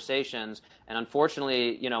these conversations. And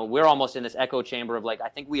unfortunately, we're almost in this echo chamber of like, I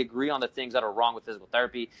think we agree on the things that are wrong with physical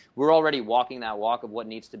therapy. We're already walking that walk of what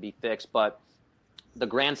needs to be fixed, but the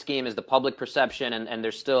grand scheme is the public perception, and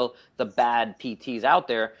there's still the bad PTs out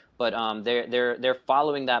there, but they're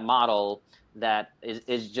following that model that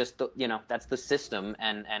is just that's the system.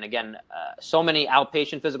 And again, so many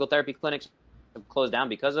outpatient physical therapy clinics have closed down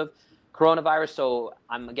because of coronavirus. So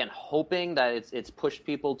I'm again hoping that it's pushed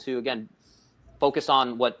people to again focus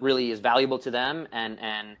on what really is valuable to them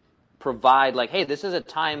and provide like, hey, this is a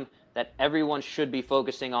time that everyone should be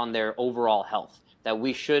focusing on their overall health. That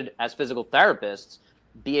we should, as physical therapists,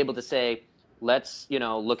 be able to say, let's,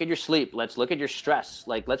 look at your sleep. Let's look at your stress.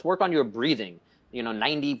 Like, let's work on your breathing.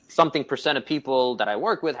 90-something% of people that I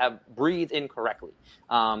work with have breathed incorrectly.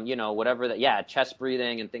 Whatever that, chest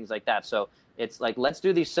breathing and things like that. So it's like, let's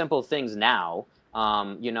do these simple things now.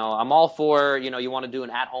 I'm all for, you want to do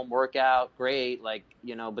an at-home workout, great. Like,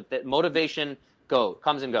 but the motivation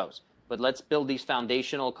comes and goes. But let's build these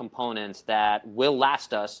foundational components that will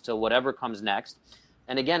last us to whatever comes next.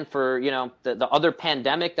 And again, for the other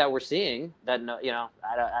pandemic that we're seeing, that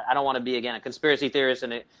I don't want to be again a conspiracy theorist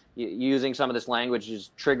and using some of this language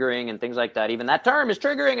is triggering and things like that. Even that term is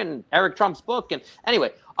triggering in Eric Trump's book. And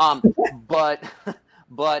anyway, but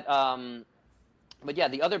yeah,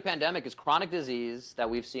 the other pandemic is chronic disease that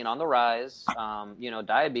we've seen on the rise.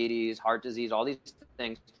 Diabetes, heart disease, all these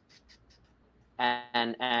things.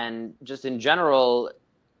 And just in general,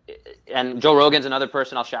 and Joe Rogan's another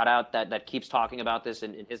person I'll shout out that keeps talking about this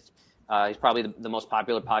in his, he's probably the most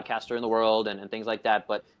popular podcaster in the world and things like that.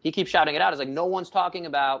 But he keeps shouting it out. It's like, no one's talking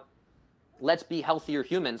about let's be healthier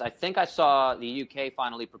humans. I think I saw the UK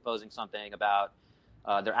finally proposing something about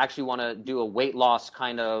they actually want to do a weight loss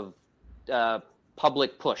kind of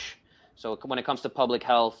public push. So when it comes to public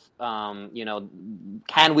health,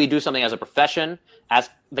 can we do something as a profession, as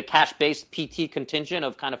the cash-based PT contingent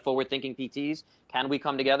of kind of forward-thinking PTs? Can we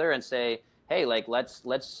come together and say, hey, like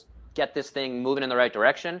let's get this thing moving in the right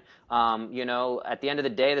direction? At the end of the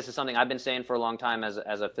day, this is something I've been saying for a long time as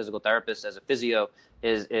a physical therapist, as a physio,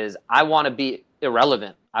 is I want to be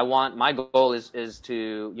irrelevant. My goal is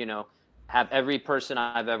to have every person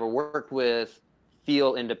I've ever worked with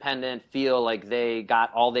feel independent, feel like they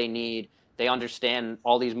got all they need. They understand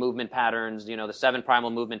all these movement patterns, the 7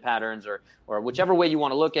 primal movement patterns or whichever way you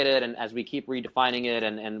want to look at it. And as we keep redefining it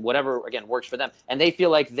and whatever, again, works for them. And they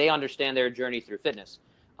feel like they understand their journey through fitness.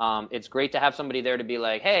 It's great to have somebody there to be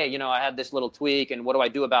like, hey, I had this little tweak and what do I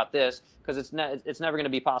do about this? Because it's never going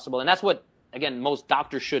to be possible. And that's what, again, most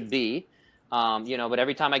doctors should be. But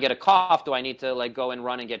every time I get a cough, do I need to like go and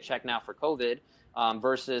run and get checked now for COVID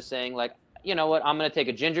versus saying like, you know what, I'm going to take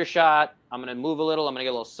a ginger shot. I'm going to move a little. I'm going to get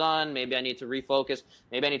a little sun. Maybe I need to refocus.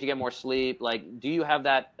 Maybe I need to get more sleep. Like, do you have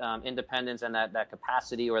that independence and that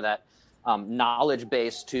capacity or that knowledge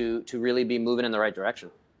base to really be moving in the right direction?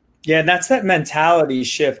 Yeah, and that's that mentality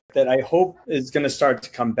shift that I hope is going to start to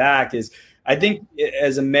come back. Is I think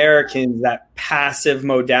as Americans, that passive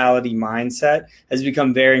modality mindset has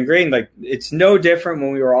become very ingrained. Like, it's no different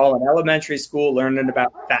when we were all in elementary school learning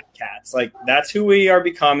about fat cats. Like, that's who we are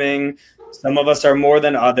becoming. Some of us are more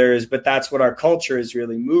than others, but that's what our culture is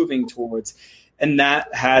really moving towards. And that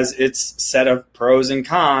has its set of pros and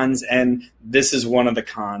cons. And this is one of the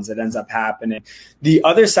cons that ends up happening. The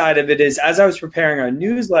other side of it is, as I was preparing our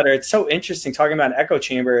newsletter, it's so interesting talking about an echo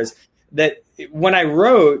chamber is that when I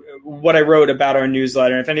wrote what I wrote about our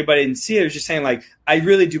newsletter, and if anybody didn't see it, I was just saying, like, I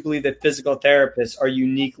really do believe that physical therapists are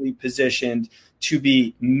uniquely positioned to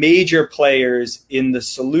be major players in the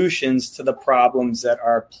solutions to the problems that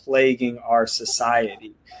are plaguing our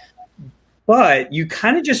society. But you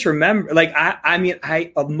kind of just remember, like,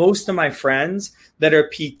 I most of my friends that are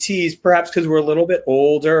PTs, perhaps because we're a little bit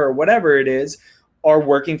older or whatever it is, are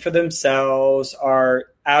working for themselves, are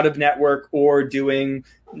out of network or doing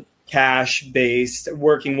cash-based,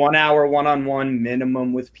 working 1 hour one-on-one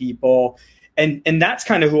minimum with people. And that's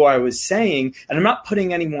kind of who I was saying. And I'm not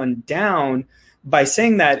putting anyone down by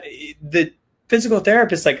saying that. The physical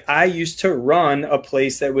therapist, like I used to run a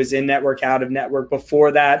place that was in network, out of network.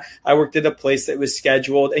 Before that, I worked at a place that was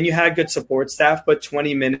scheduled, and you had good support staff, but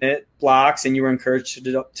 20-minute blocks, and you were encouraged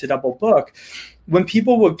to double book. When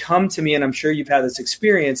people would come to me, and I'm sure you've had this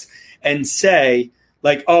experience, and say,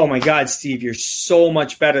 like, oh my God, Steve, you're so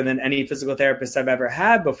much better than any physical therapist I've ever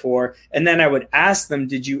had before. And then I would ask them,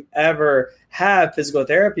 did you ever have physical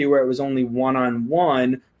therapy where it was only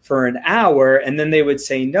one-on-one for an hour? And then they would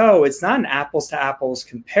say, no, it's not an apples to apples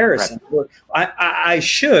comparison. Right. I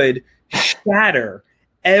should shatter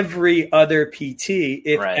every other PT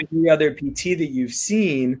if every other PT that you've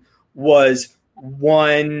seen was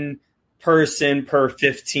one person per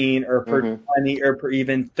 15 or per 20 or per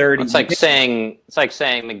even 30. It's like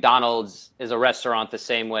saying McDonald's is a restaurant the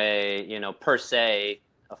same way, you know, per se,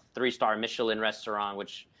 a 3-star Michelin restaurant,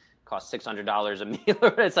 which costs $600 a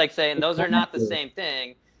meal. It's like saying those are not the same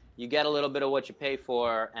thing. You get a little bit of what you pay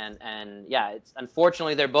for. And yeah, it's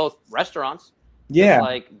unfortunately they're both restaurants. Yeah. It's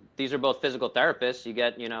like these are both physical therapists. You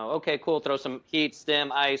get, you know, okay, cool. Throw some heat,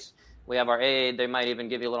 stim, ice. We have our aid. They might even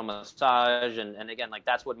give you a little massage. And again, like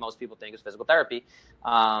that's what most people think is physical therapy.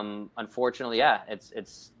 Unfortunately, yeah,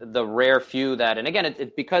 it's the rare few that, and again,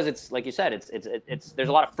 it's because it's like you said, it's there's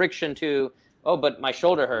a lot of friction to, oh, but my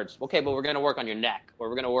shoulder hurts. Okay, but we're going to work on your neck, or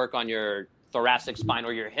we're going to work on your thoracic spine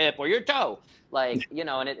or your hip or your toe. Like, you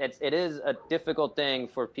know, and it is a difficult thing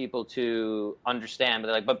for people to understand, but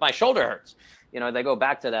they're like, but my shoulder hurts. You know, they go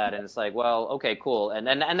back to that and it's like, well, okay, cool. And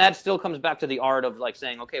that still comes back to the art of like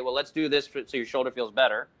saying, okay, well, let's do this so your shoulder feels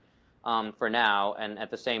better for now. And at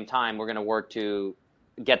the same time, we're going to work to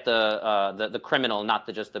get the criminal, not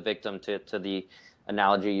just the victim, to the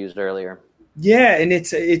analogy used earlier. Yeah. And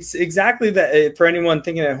it's exactly that. For anyone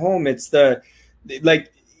thinking at home, it's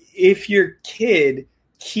like if your kid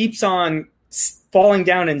keeps on falling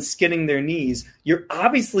down and skidding their knees, you're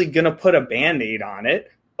obviously going to put a Band-Aid on it,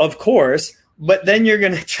 of course. But then you're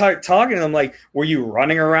going to start talking to them like, were you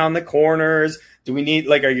running around the corners? Do we need,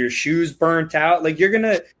 like, are your shoes burnt out? Like, you're going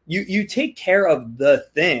to, you take care of the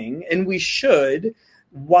thing, and we should,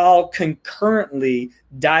 while concurrently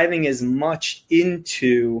diving as much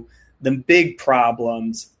into the big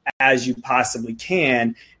problems as you possibly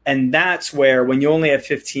can. And that's where, when you only have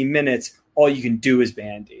 15 minutes, all you can do is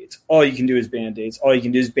Band-Aids. All you can do is Band-Aids. All you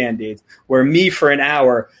can do is Band-Aids. Where me, for an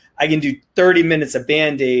hour, I can do 30 minutes of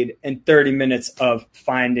Band-Aid and 30 minutes of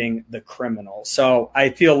finding the criminal. So I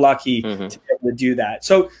feel lucky to be able to do that.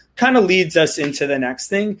 So kind of leads us into the next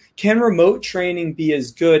thing. Can remote training be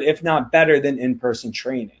as good, if not better, than in-person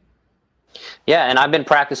training? Yeah, and I've been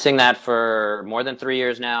practicing that for more than 3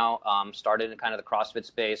 years now. Started in kind of the CrossFit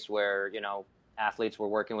space where, you know, athletes were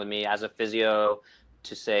working with me as a physio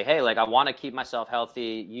to say, hey, like, I want to keep myself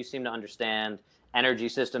healthy. You seem to understand energy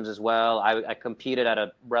systems as well. I competed at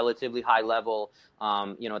a relatively high level,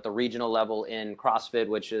 you know, at the regional level in CrossFit,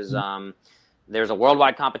 which is there's a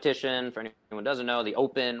worldwide competition. For anyone who doesn't know, the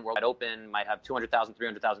Worldwide Open might have 200,000,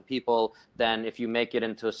 300,000 people. Then if you make it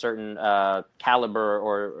into a certain caliber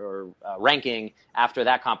or ranking after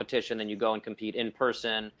that competition, then you go and compete in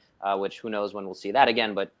person, which who knows when we'll see that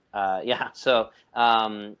again. But yeah, so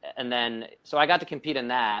so I got to compete in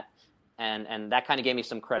that. And that kind of gave me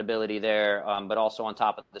some credibility there, but also on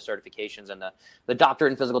top of the certifications and the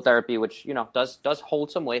doctorate in physical therapy, which, you know, does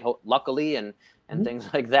hold some weight, luckily, and things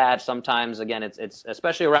like that. Sometimes, again, it's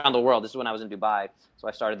especially around the world. This is when I was in Dubai, so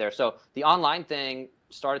I started there. So the online thing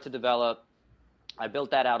started to develop. I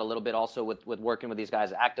built that out a little bit also with working with these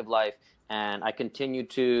guys at Active Life, and I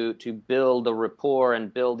continued to build the rapport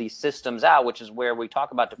and build these systems out, which is where we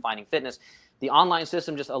talk about defining fitness. The online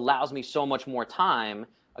system just allows me so much more time.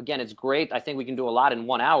 Again, it's great. I think we can do a lot in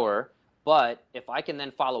 1 hour, but if I can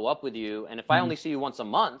then follow up with you, and if I only see you once a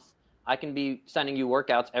month, I can be sending you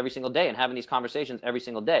workouts every single day and having these conversations every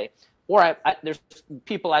single day. Or there's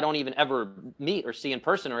people I don't even ever meet or see in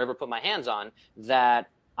person or ever put my hands on that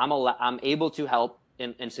I'm able to help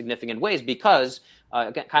in significant ways because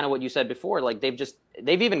kind of what you said before, like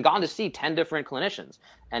they've even gone to see 10 different clinicians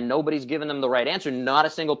and nobody's given them the right answer. Not a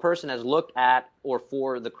single person has looked at or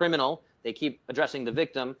for the criminal. They keep addressing the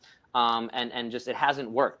victim, and just it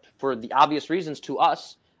hasn't worked for the obvious reasons to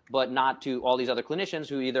us, but not to all these other clinicians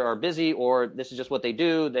who either are busy or this is just what they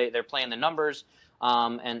do. They're playing the numbers.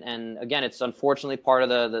 And again, it's unfortunately part of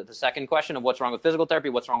the second question of what's wrong with physical therapy,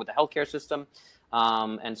 what's wrong with the healthcare system.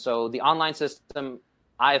 And so the online system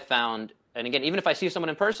I have found, and again, even if I see someone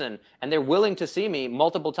in person and they're willing to see me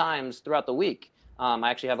multiple times throughout the week,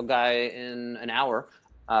 I actually have a guy in an hour.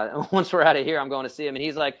 Once we're out of here, I'm going to see him, and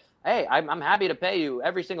he's like, hey, I'm happy to pay you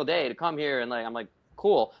every single day to come here. And like, I'm like,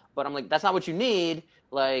 cool. But I'm like, that's not what you need.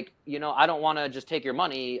 Like, I don't want to just take your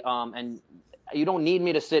money. And you don't need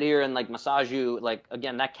me to sit here and like massage you. Like,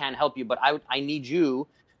 again, that can help you, but I need you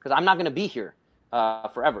because I'm not going to be here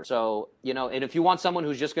forever. So, and if you want someone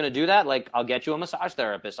who's just going to do that, like, I'll get you a massage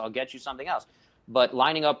therapist. I'll get you something else. But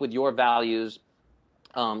lining up with your values,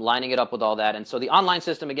 lining it up with all that. And so the online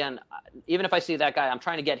system, again, even if I see that guy, I'm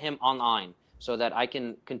trying to get him online so that I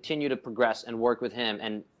can continue to progress and work with him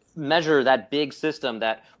and measure that big system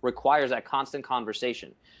that requires that constant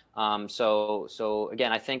conversation. So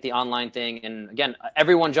again, I think the online thing, and again,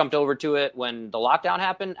 everyone jumped over to it when the lockdown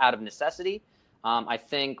happened out of necessity. I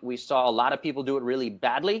think we saw a lot of people do it really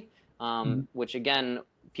badly, which again,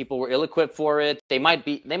 people were ill-equipped for it. They might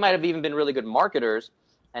have even been really good marketers,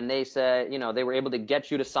 and they said, they were able to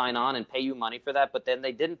get you to sign on and pay you money for that, but then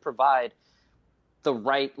they didn't provide the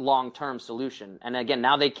right long-term solution. And again,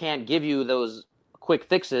 now they can't give you those quick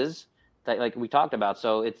fixes that like we talked about.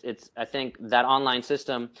 So it's I think that online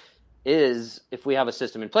system is, if we have a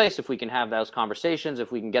system in place, if we can have those conversations,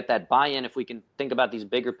 if we can get that buy-in, if we can think about these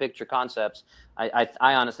bigger picture concepts, I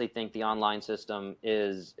honestly think the online system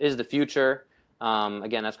is the future.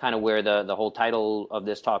 Again, that's kind of where the whole title of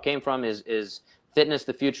this talk came from, is fitness,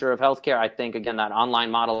 the future of healthcare. I think, again, that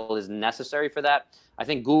online model is necessary for that. I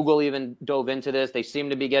think Google even dove into this. They seem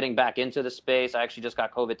to be getting back into the space. I actually just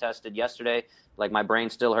got COVID tested yesterday. Like, my brain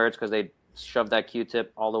still hurts because they shoved that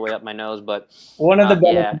Q-tip all the way up my nose. But one of the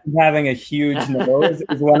benefits of having a huge nose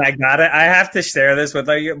is when I got it. I have to share this with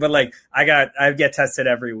you, but like I get tested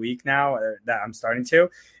every week now that I'm starting to,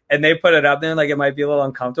 and they put it up there like it might be a little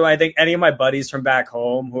uncomfortable. I think any of my buddies from back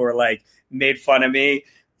home who are like made fun of me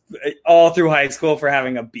all through high school for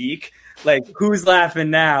having a beak, like, who's laughing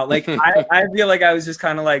now? Like, I feel like I was just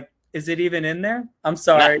kind of like, is it even in there? I'm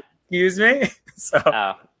sorry. Excuse me. So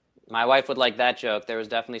my wife would like that joke. There was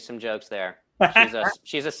definitely some jokes there.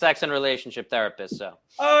 She's a sex and relationship therapist. So.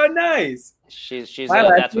 Oh, nice. She's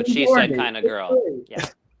that's what she said kind of girl. Yeah.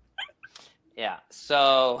 Yeah.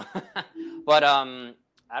 So, but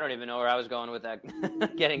I don't even know where I was going with that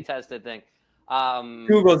getting tested thing.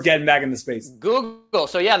 Google's getting back in the space. Google.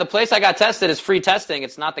 So yeah, the place I got tested is free testing.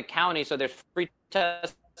 It's not the county. So there's free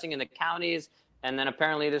testing in the counties. And then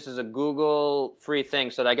apparently this is a Google free thing.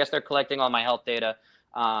 So I guess they're collecting all my health data.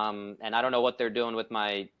 And I don't know what they're doing with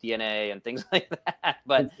my DNA and things like that.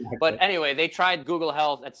 But anyway, they tried Google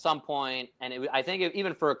Health at some point. And I think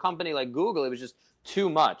even for a company like Google, it was just too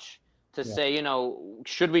much to say,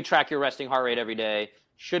 should we track your resting heart rate every day?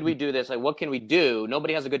 Should we do this? Like, what can we do?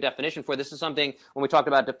 Nobody has a good definition for it. This is something, when we talked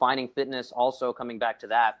about defining fitness, also coming back to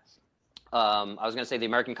that, I was going to say the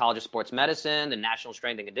American College of Sports Medicine, the National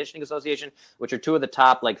Strength and Conditioning Association, which are two of the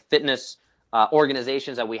top like fitness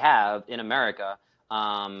organizations that we have in America,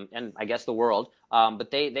 and I guess the world.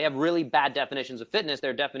 But they have really bad definitions of fitness.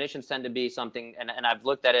 Their definitions tend to be something, and I've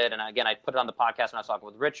looked at it, and again, I put it on the podcast when I was talking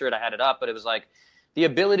with Richard. I had it up, but it was like the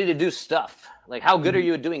ability to do stuff. Like, how good are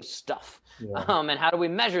you at doing stuff? Yeah. And how do we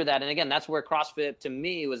measure that? And again, that's where CrossFit to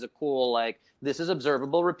me was a cool, like, this is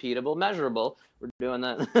observable, repeatable, measurable. We're doing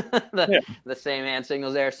the same hand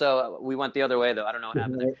signals there. So we went the other way though. I don't know what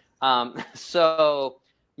happened there. So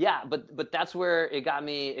yeah, but that's where it got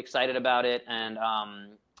me excited about it. And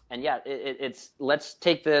yeah, it's let's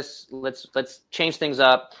take this, let's change things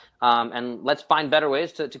up, and let's find better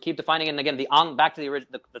ways to keep defining it. And again, back to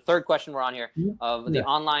the third question we're on here of the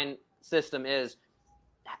online system is,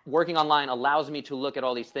 working online allows me to look at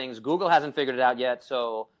all these things. Google hasn't figured it out yet.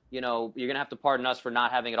 So, you're going to have to pardon us for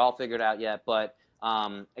not having it all figured out yet. But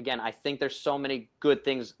again, I think there's so many good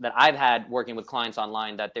things that I've had working with clients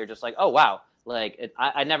online that they're just like, oh, wow. Like,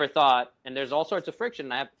 I never thought, and there's all sorts of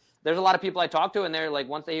friction. There's a lot of people I talk to, and they're like,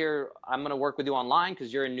 once they hear I'm going to work with you online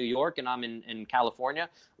because you're in New York and I'm in California,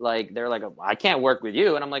 like, they're like, I can't work with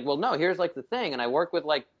you. And I'm like, well, no, here's like the thing. And I work with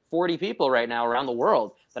like 40 people right now around the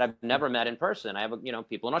world that I've never met in person. I have,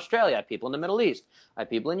 people in Australia, I have people in the Middle East, I have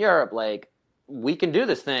people in Europe. Like, we can do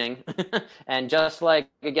this thing. And just like,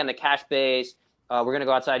 again, the cash base, we're going to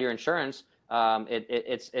go outside your insurance.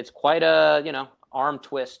 It's quite a, arm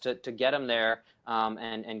twist to get them there,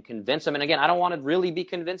 and convince them. And again, I don't want to really be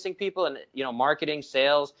convincing people, and, marketing,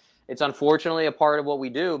 sales, it's unfortunately a part of what we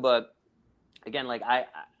do. But again, like I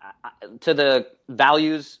to the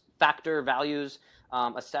values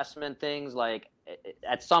assessment things, like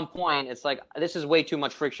at some point it's like, this is way too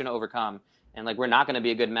much friction to overcome, and like, we're not going to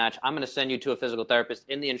be a good match. I'm going to send you to a physical therapist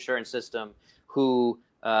in the insurance system who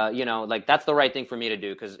like, that's the right thing for me to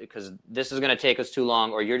do, because this is going to take us too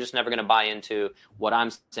long, or you're just never going to buy into what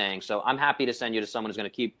I'm saying. So I'm happy to send you to someone who's going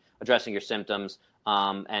to keep addressing your symptoms,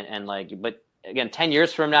 and like, but again, 10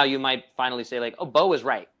 years from now, you might finally say like, oh, Bo was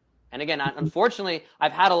right. And again, unfortunately,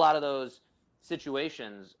 I've had a lot of those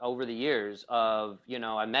situations over the years of,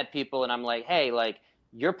 I met people and I'm like, hey, like,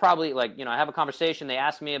 you're probably like, I have a conversation. They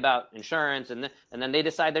ask me about insurance and then they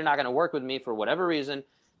decide they're not going to work with me for whatever reason.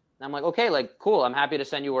 And I'm like, okay, like, cool. I'm happy to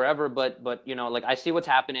send you wherever, but like, I see what's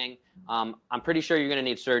happening. I'm pretty sure you're going to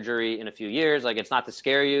need surgery in a few years. Like, it's not to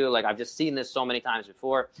scare you. Like, I've just seen this so many times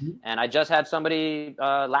before. And I just had somebody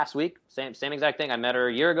last week, same exact thing. I met her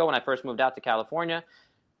a year ago when I first moved out to California.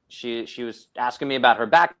 She was asking me about her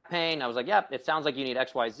back pain. I was like, yeah, it sounds like you need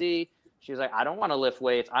XYZ. She was like, I don't want to lift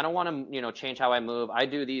weights. I don't want to, change how I move. I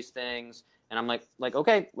do these things. And I'm like,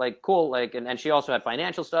 okay, like, cool. Like, and she also had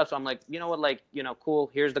financial stuff. So I'm like, you know what, like,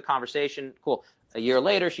 cool. Here's the conversation. Cool. A year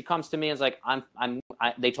later, she comes to me and is like,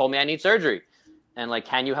 they told me I need surgery. And like,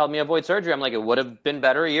 can you help me avoid surgery? I'm like, it would have been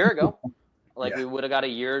better a year ago. Like, we would have got a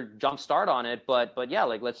year jump start on it. But yeah,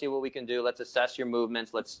 like, let's see what we can do. Let's assess your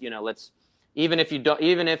movements. Let's, even if,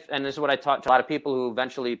 and this is what I talk to a lot of people who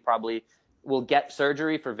eventually probably will get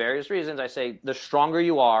surgery for various reasons. I say, the stronger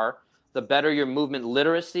you are, the better your movement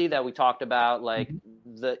literacy that we talked about, like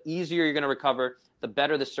the easier you're going to recover, the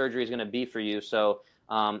better the surgery is going to be for you. So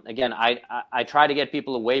again, I try to get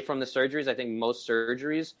people away from the surgeries. I think most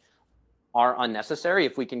surgeries are unnecessary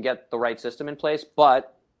if we can get the right system in place.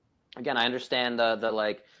 But again, I understand the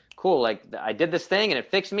like, cool, like I did this thing and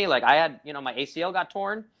it fixed me. Like I had, my ACL got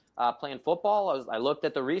torn playing football. I looked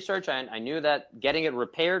at the research. I knew that getting it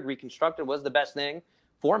repaired, reconstructed was the best thing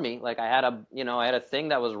for me. Like I had a thing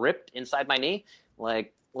that was ripped inside my knee.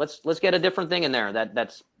 Like let's get a different thing in there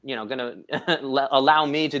that's going to allow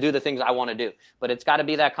me to do the things I want to do. But it's got to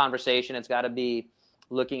be that conversation. It's got to be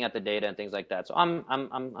looking at the data and things like that. So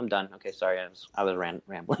I'm done. Okay, sorry, I was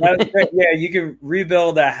rambling. Yeah, you can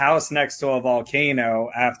rebuild a house next to a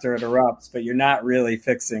volcano after it erupts, but you're not really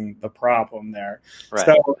fixing the problem there. Right.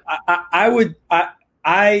 So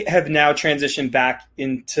I have now transitioned back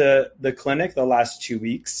into the clinic the last 2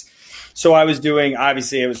 weeks. So I was doing,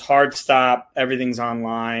 obviously it was hard stop, everything's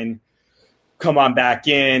online, come on back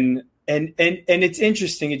in. And it's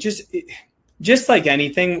interesting. It just like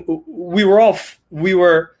anything, we were all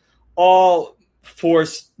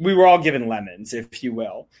given lemons, if you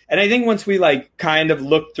will. And I think once we like kind of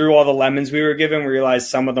looked through all the lemons we were given, we realized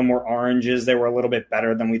some of them were oranges. They were a little bit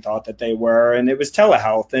better than we thought that they were. And it was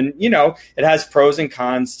telehealth. And, it has pros and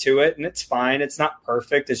cons to it. And it's fine. It's not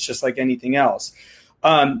perfect. It's just like anything else.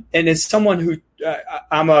 And as someone who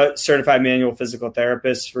I'm a certified manual physical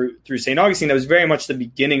therapist through St. Augustine, that was very much the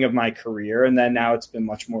beginning of my career. And then now it's been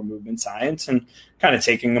much more movement science and kind of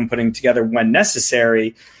taking them, putting together when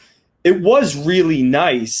necessary. It was really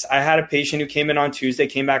nice. I had a patient who came in on Tuesday,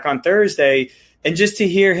 came back on Thursday, and just to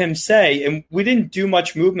hear him say, and we didn't do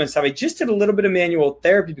much movement stuff. I just did a little bit of manual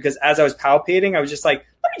therapy because as I was palpating, I was just like,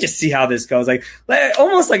 let me just see how this goes. Like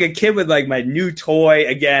almost like a kid with like my new toy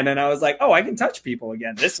again. And I was like, oh, I can touch people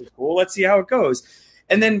again. This is cool. Let's see how it goes.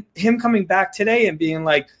 And then him coming back today and being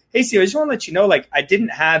like, hey, Steve, I just want to let you know, like, I didn't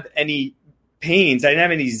have any pains. I didn't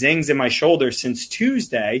have any zings in my shoulder since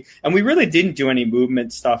Tuesday. And we really didn't do any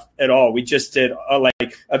movement stuff at all. We just did a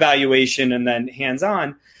like evaluation and then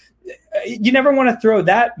hands-on. You never want to throw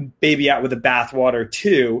that baby out with the bathwater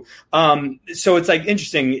too. So it's like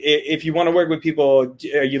interesting. If you want to work with people,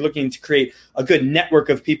 are you looking to create a good network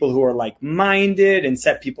of people who are like-minded and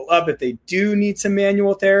set people up if they do need some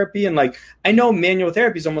manual therapy? And like, I know manual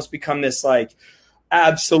therapy has almost become this like,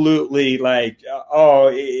 absolutely like,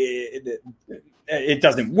 it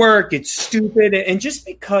doesn't work. It's stupid. And just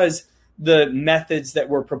because the methods that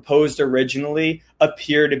were proposed originally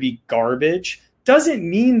appear to be garbage doesn't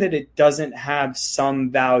mean that it doesn't have some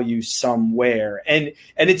value somewhere. And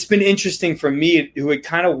it's been interesting for me, who had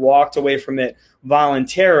kind of walked away from it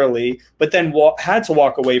voluntarily, but then had to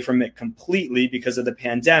walk away from it completely because of the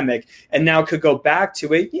pandemic, and now could go back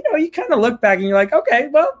to it. You kind of look back and you're like, okay,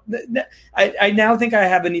 well, I now think I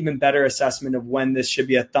have an even better assessment of when this should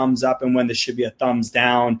be a thumbs up and when this should be a thumbs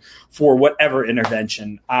down for whatever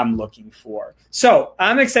intervention I'm looking for. So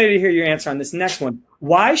I'm excited to hear your answer on this next one.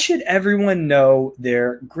 Why should everyone know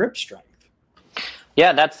their grip strength?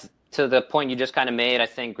 Yeah, that's to the point you just kind of made. I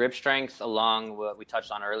think grip strength, along what we touched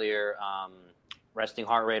on earlier, resting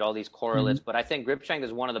heart rate, all these correlates. Mm-hmm. But I think grip strength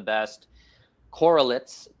is one of the best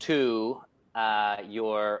correlates to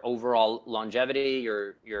your overall longevity,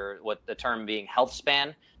 your what the term being health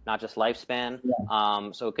span, not just lifespan.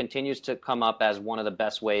 Yeah. So it continues to come up as one of the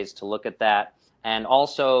best ways to look at that. And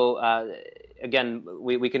also, again,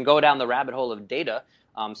 we can go down the rabbit hole of data,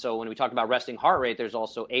 So when we talk about resting heart rate, there's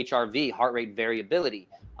also HRV, heart rate variability.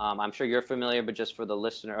 I'm sure you're familiar, but just for the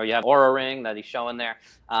listener, or you have Oura Ring that he's showing there.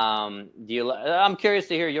 I'm curious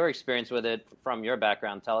to hear your experience with it from your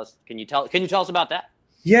background. Can you tell us about that?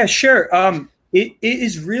 Yeah, sure. It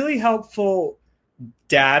is really helpful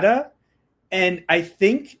data. And I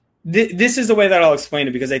think this is the way that I'll explain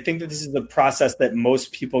it, because I think that this is the process that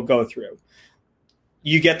most people go through.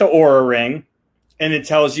 You get the Oura Ring, and it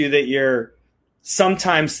tells you that you're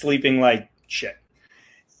sometimes sleeping like shit.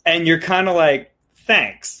 And you're kind of like,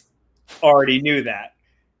 thanks, already knew that.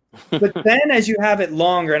 But then as you have it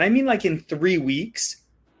longer, and I mean like in 3 weeks,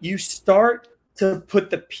 you start to put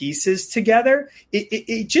the pieces together.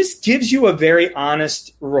 It just gives you a very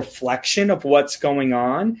honest reflection of what's going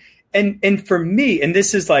on. And for me, and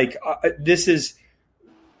this is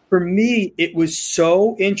for me, it was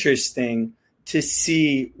so interesting to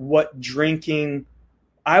see what drinking,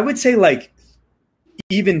 I would say like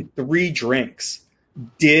even 3 drinks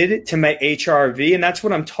did to my HRV. And that's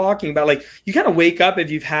what I'm talking about. Like, you kind of wake up if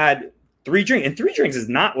you've had 3 drinks, and 3 drinks is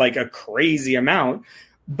not like a crazy amount,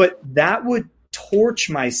 but that would torch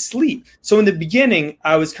my sleep. So in the beginning,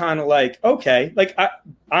 I was kind of like, okay, like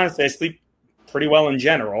honestly, I sleep pretty well in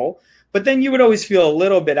general, but then you would always feel a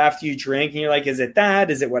little bit after you drink, and you're like, is it that?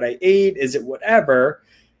 Is it what I ate? Is it whatever?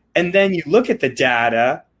 And then you look at the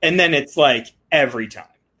data, and then it's like every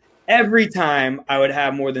time I would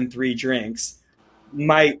have more than 3 drinks,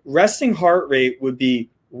 my resting heart rate would be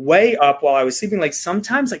way up while I was sleeping. Like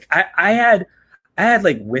sometimes, like I had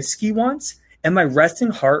like whiskey once, and my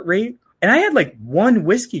resting heart rate, and I had like 1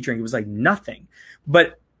 whiskey drink. It was like nothing,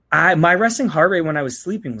 but my resting heart rate when I was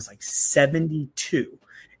sleeping was like 72.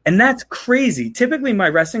 And that's crazy. Typically my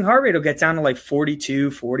resting heart rate will get down to like 42,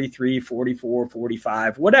 43, 44,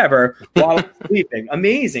 45, whatever, while I'm sleeping.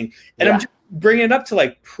 Amazing. And I'm just bringing it up to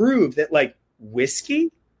like prove that like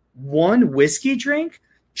whiskey, 1 whiskey drink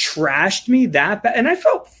trashed me that bad. And I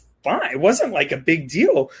felt fine. It wasn't like a big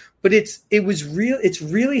deal, but it's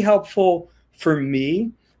really helpful for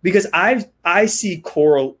me, because I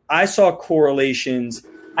saw correlations.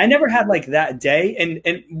 I never had like that day.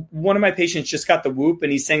 And one of my patients just got the Whoop,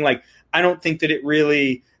 and he's saying like, I don't think that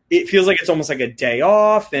it feels like it's almost like a day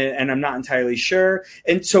off, and I'm not entirely sure.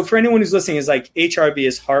 And so for anyone who's listening, is like HRV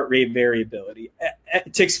is heart rate variability.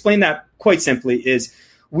 To explain that quite simply is,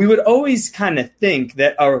 we would always kind of think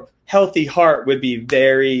that our healthy heart would be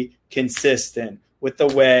very consistent with the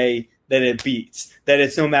way that it beats, that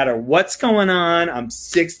it's no matter what's going on, I'm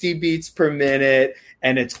 60 beats per minute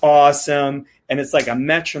and it's awesome. And it's like a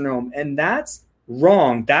metronome. And that's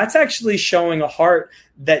wrong. That's actually showing a heart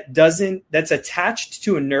that's attached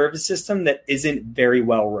to a nervous system that isn't very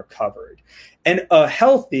well recovered. And a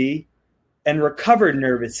healthy and recovered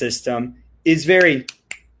nervous system is very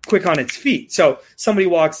quick on its feet. So somebody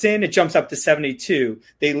walks in, it jumps up to 72.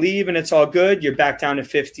 They leave and it's all good. You're back down to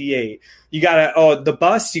 58. The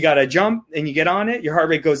bus, you got to jump and you get on it. Your heart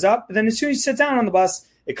rate goes up. But then as soon as you sit down on the bus,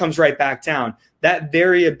 it comes right back down. That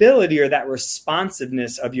variability or that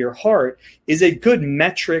responsiveness of your heart is a good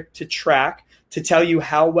metric to track to tell you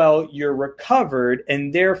how well you're recovered,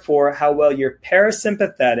 and therefore how well your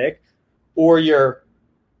parasympathetic or your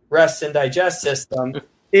rest and digest system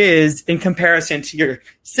is in comparison to your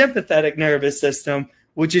sympathetic nervous system,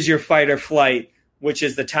 which is your fight or flight, which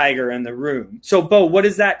is the tiger in the room. So, Bo, what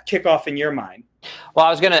does that kick off in your mind? Well, I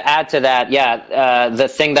was going to add to that. Yeah, the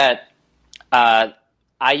thing that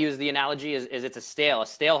I use the analogy is it's a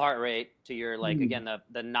stale heart rate to your, like, again,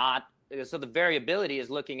 the not. So the variability is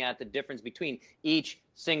looking at the difference between each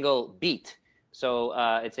single beat. So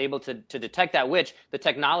it's able to detect that, which the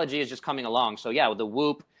technology is just coming along. So yeah, with the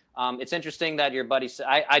Whoop, it's interesting that your buddy,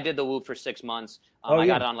 I did the Whoop for 6 months. I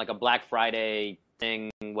got it on like a Black Friday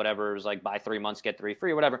thing, whatever. It was like buy 3 months, get 3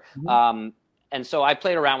 free, whatever. And so I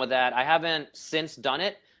played around with that. I haven't since done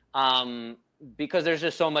it because there's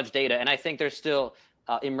just so much data. And I think there's still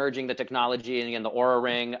emerging the technology, and again, the Oura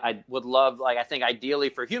Ring. I would love, like, I think ideally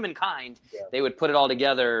for humankind, they would put it all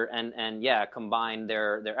together and combine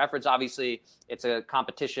their efforts. Obviously, it's a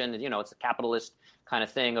competition, it's a capitalist kind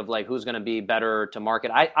of thing of like who's going to be better to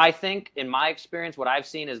market. I think in my experience, what I've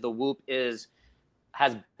seen is the Whoop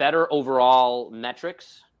has better overall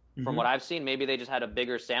metrics from what I've seen. Maybe they just had a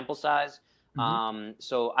bigger sample size.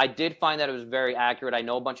 So I did find that it was very accurate. I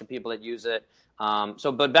know a bunch of people that use it.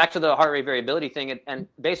 But back to the heart rate variability thing, and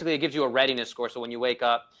basically it gives you a readiness score. So when you wake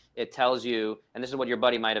up, it tells you, and this is what your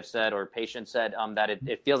buddy might have said or patient said, that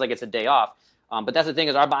it feels like it's a day off. But that's the thing,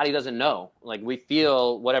 is our body doesn't know. Like, we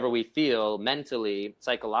feel whatever we feel mentally,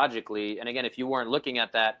 psychologically. And again, if you weren't looking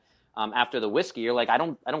at that after the whiskey, you're like, I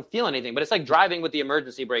don't feel anything. But it's like driving with the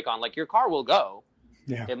emergency brake on. Like, your car will go.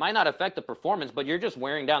 Yeah. It might not affect the performance, but you're just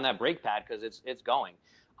wearing down that brake pad because it's going.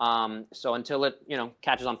 So until it,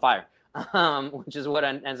 catches on fire, which is what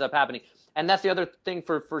ends up happening. And that's the other thing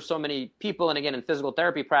for so many people. And again, in physical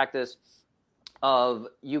therapy practice,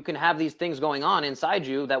 you can have these things going on inside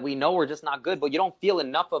you that we know are just not good, but you don't feel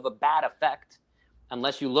enough of a bad effect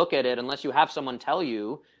unless you look at it, unless you have someone tell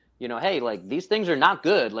you, hey, like these things are not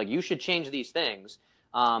good. Like you should change these things.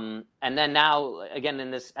 And then now, again,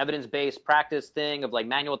 in this evidence-based practice thing of like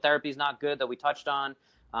manual therapy is not good that we touched on.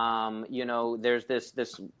 There's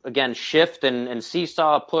this again shift and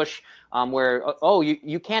seesaw push where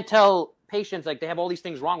you can't tell patients like they have all these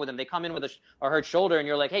things wrong with them. They come in with a hurt shoulder and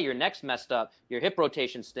you're like, hey, your neck's messed up, your hip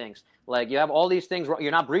rotation stinks, like you have all these things wrong,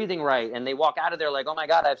 you're not breathing right, and they walk out of there like, oh my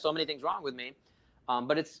God, I have so many things wrong with me.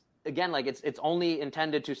 But it's again like it's only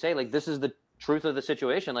intended to say like this is the truth of the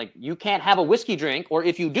situation. Like you can't have a whiskey drink, or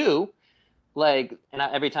if you do, like, and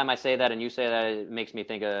every time I say that and you say that, it makes me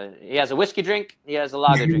think he has a whiskey drink, he has a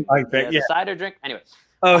lager drink, like that, he has a cider drink. Anyway.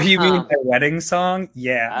 Oh, you mean the wedding song?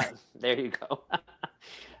 Yeah. There you go.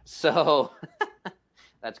 So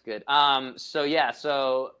that's good.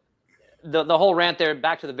 So the whole rant there,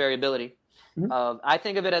 back to the variability. I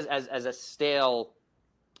think of it as a stale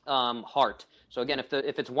heart. So again, if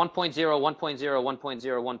it's 1.0, 1.0,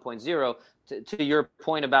 1.0, 1.0, to your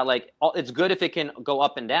point about like, it's good if it can go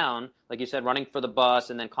up and down, like you said, running for the bus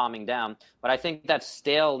and then calming down. But I think that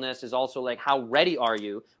staleness is also like, how ready are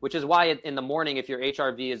you? Which is why in the morning, if your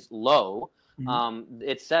HRV is low,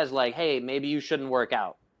 it says like, hey, maybe you shouldn't work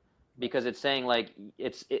out, because it's saying like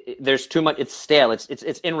there's too much, it's stale,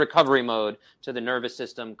 it's in recovery mode to the nervous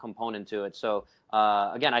system component to it. So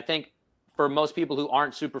again, I think for most people who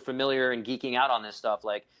aren't super familiar and geeking out on this stuff,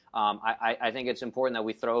 like I think it's important that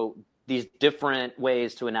we throw these different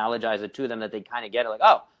ways to analogize it to them, that they kind of get it, like,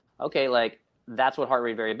 oh, okay, like that's what heart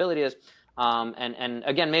rate variability is. And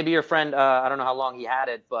again, maybe your friend, I don't know how long he had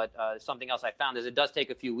it, but something else I found is it does take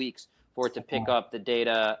a few weeks for it to pick up the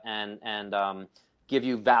data and give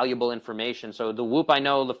you valuable information. So the Whoop, I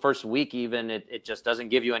know the first week even, it just doesn't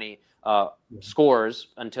give you any scores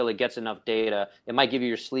until it gets enough data. It might give you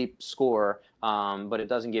your sleep score, but it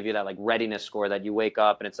doesn't give you that like readiness score that you wake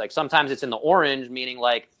up and it's like, sometimes it's in the orange, meaning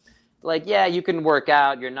like, yeah, you can work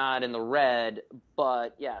out, you're not in the red,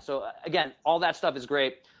 but yeah. So again, all that stuff is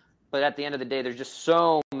great. But at the end of the day, there's just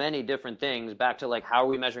so many different things. Back to like, how are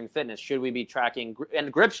we measuring fitness? Should we be tracking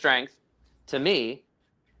and grip strength? To me,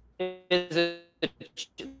 is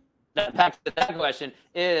back to that question,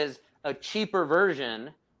 is a cheaper version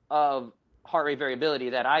of heart rate variability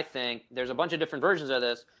that I think there's a bunch of different versions of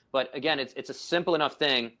this. But again, it's a simple enough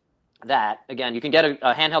thing that, again, you can get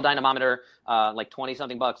a handheld dynamometer, like 20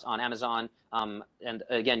 something bucks on Amazon. And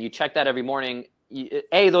again, you check that every morning.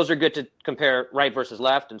 Those are good to compare right versus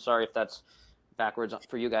left. And sorry if that's backwards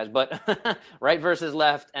for you guys, but right versus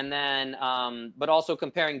left. And then, but also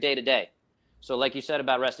comparing day to day. So like you said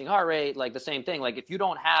about resting heart rate, like the same thing. Like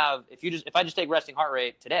if I just take resting heart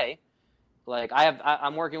rate today, like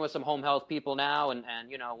I'm working with some home health people now, and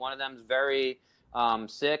one of them's very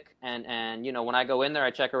sick, and when I go in there,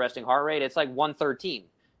 I check her resting heart rate. It's like 113,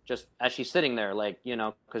 just as she's sitting there, like,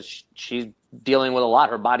 because she's dealing with a lot.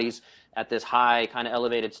 Her body's at this high kind of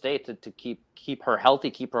elevated state to keep her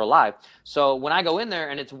healthy, keep her alive. So when I go in there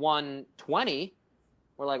and it's 120,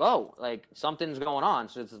 we're like, oh, like something's going on.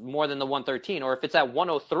 So it's more than the 113. Or if it's at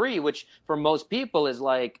 103, which for most people is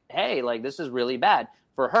like, hey, like this is really bad.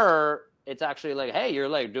 For her, it's actually like, hey, you're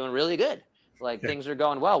like doing really good. Like things are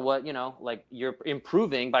going well. What, like you're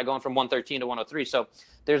improving by going from 113 to 103. So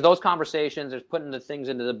there's those conversations. There's putting the things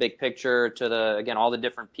into the big picture, to again, all the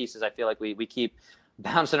different pieces. I feel like we keep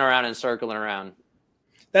bouncing around and circling around.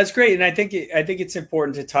 That's great. And I think it's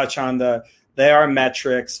important to touch on they are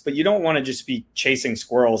metrics, but you don't want to just be chasing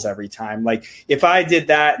squirrels every time. Like if I did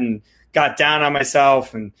that and got down on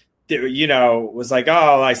myself and, was like,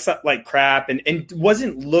 oh, I slept like crap, and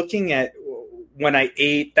wasn't looking at when I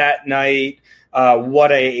ate that night,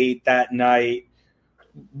 what I ate that night,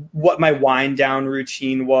 what my wind down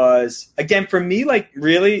routine was. Again, for me, like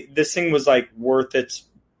really this thing was like worth its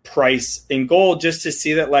price in gold, just to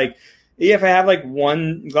see that, like, yeah, if I have like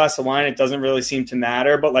one glass of wine, it doesn't really seem to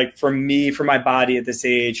matter. But like for me, for my body at this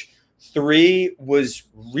age, 3 was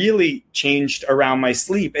really changed around my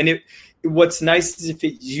sleep. And what's nice is if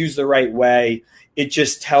it's used the right way, it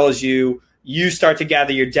just tells you start to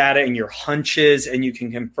gather your data and your hunches, and you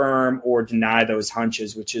can confirm or deny those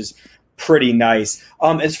hunches, which is pretty nice.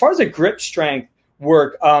 As far as a grip strength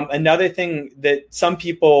work, another thing that some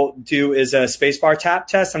people do is a spacebar tap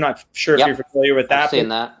test. I'm not sure if you're familiar with that. I've seen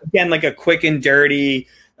that. Again, like a quick and dirty,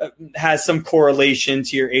 has some correlation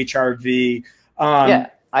to your HRV.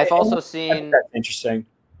 I've also seen. That's interesting.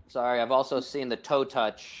 Sorry, I've also seen the toe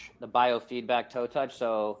touch, the biofeedback toe touch.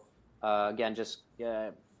 So again,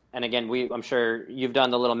 and again, I'm sure you've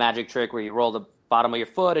done the little magic trick where you roll the bottom of your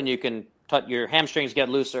foot and you can touch your hamstrings get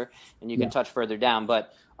looser and you can touch further down.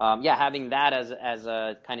 But having that as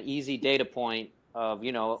a kind of easy data point of,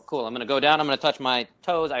 cool, I'm going to go down, I'm going to touch my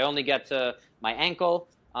toes. I only get to my ankle.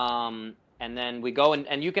 And then we go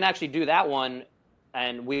and you can actually do that one.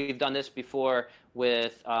 And we've done this before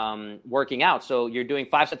with working out. So you're doing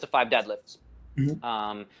 5 sets of 5 deadlifts.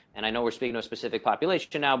 Mm-hmm. And I know we're speaking to a specific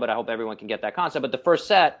population now, but I hope everyone can get that concept. But the first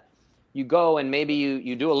set, you go and maybe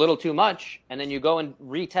you do a little too much, and then you go and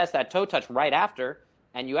retest that toe touch right after,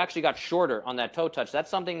 and you actually got shorter on that toe touch. That's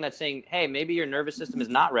something that's saying, hey, maybe your nervous system is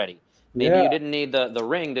not ready. Maybe you didn't need the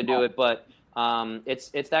ring to do it, but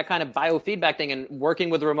it's that kind of biofeedback thing. And working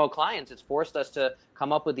with remote clients, it's forced us to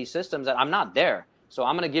come up with these systems that I'm not there. So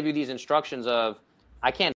I'm going to give you these instructions of,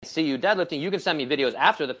 I can't see you deadlifting. You can send me videos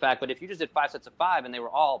after the fact, but if you just did 5 sets of 5 and they were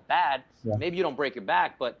all bad, maybe you don't break your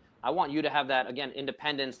back, but I want you to have that, again,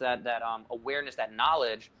 independence, that awareness, that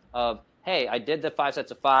knowledge of, hey, I did the 5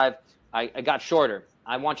 sets of 5. I got shorter.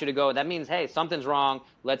 I want you to go, that means, hey, something's wrong.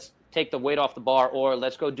 Let's take the weight off the bar, or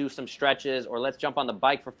let's go do some stretches, or let's jump on the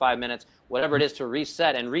bike for 5 minutes, whatever it is, to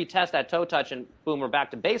reset and retest that toe touch, and boom, we're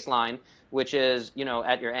back to baseline, which is,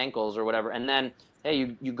 at your ankles or whatever. And then,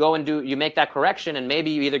 hey, you go and you make that correction, and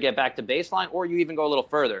maybe you either get back to baseline or you even go a little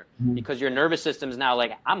further because your nervous system is now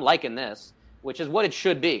like, I'm liking this, which is what it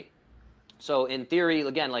should be. So in theory,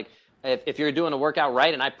 again, like if you're doing a workout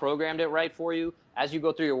right and I programmed it right for you, as you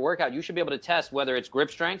go through your workout, you should be able to test whether it's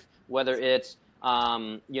grip strength, whether it's,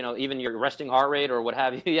 even your resting heart rate or what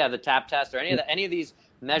have you. The tap test or any of these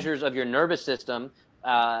measures of your nervous system.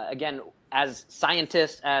 Again, as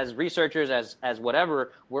scientists, as researchers, as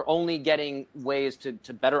whatever, we're only getting ways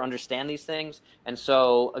to better understand these things. And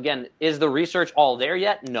so, again, is the research all there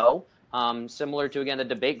yet? No. Similar to, again, the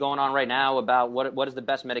debate going on right now about what is the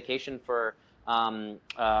best medication for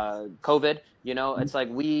COVID. It's like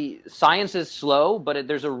science is slow, but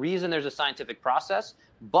there's a reason there's a scientific process.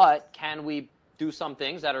 But can we do some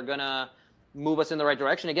things that are going to move us in the right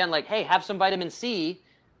direction? Again, like, hey, have some vitamin C.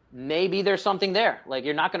 Maybe there's something there. Like,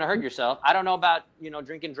 you're not going to hurt yourself. I don't know about,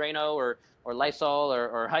 drinking Drano or Lysol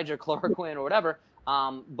or hydrochloroquine or whatever.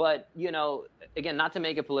 But, again, not to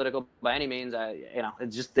make it political by any means,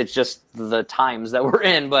 it's just the times that we're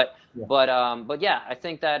in. But I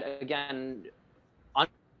think that, again,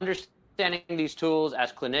 understanding these tools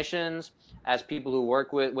as clinicians, as people who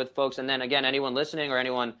work with folks, and then, again, anyone listening or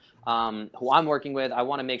anyone who I'm working with, I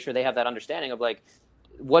want to make sure they have that understanding of, like,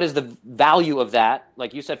 what is the value of that?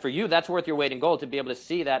 Like you said, for you, that's worth your weight in gold to be able to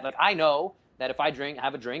see that. Like, I know that if I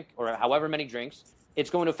have a drink or however many drinks,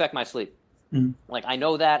 it's going to affect my sleep. Like, I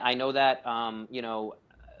know that, I'm going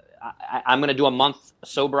to do a month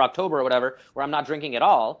sober October or whatever, where I'm not drinking at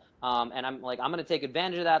all. And I'm going to take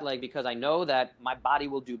advantage of that, like, because I know that my body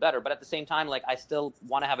will do better. But at the same time, like, I still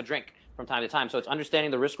want to have a drink from time to time. So it's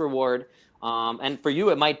understanding the risk reward. And for you,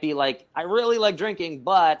 it might be like, I really like drinking,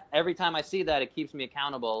 but every time I see that, it keeps me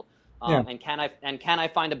accountable. And can I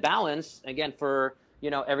find a balance again for,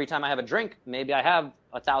 every time I have a drink, maybe I have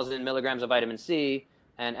 1,000 milligrams of vitamin C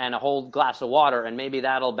and a whole glass of water, and maybe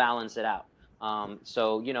that'll balance it out.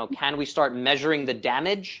 So, can we start measuring the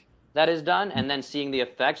damage that is done and then seeing the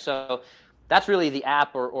effects? So that's really the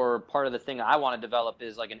app or part of the thing I want to develop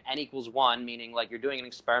is like an N=1, meaning like you're doing an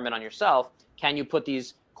experiment on yourself. Can you put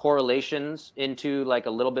these correlations into like a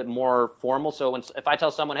little bit more formal? So if I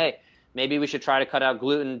tell someone, hey, maybe we should try to cut out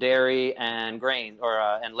gluten, dairy, and grain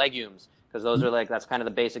and legumes, because those are like, that's kind of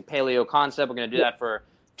the basic paleo concept. We're going to do that for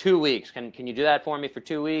 2 weeks. Can you do that for me for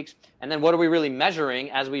 2 weeks? And then what are we really measuring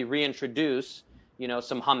as we reintroduce,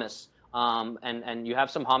 some hummus? And you have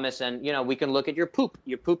some hummus, and, we can look at your poop.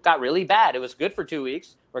 Your poop got really bad. It was good for 2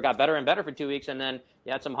 weeks, or got better and better for 2 weeks. And then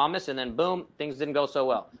you had some hummus, and then boom, things didn't go so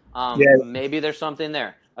well. Maybe there's something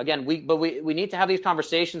there. Again, we need to have these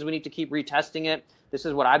conversations. We need to keep retesting it. This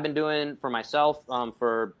is what I've been doing for myself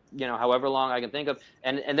for, however long I can think of.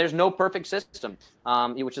 And there's no perfect system,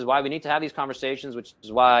 which is why we need to have these conversations, which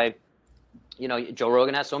is why, Joe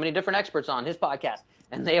Rogan has so many different experts on his podcast,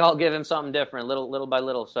 and they all give him something different, little by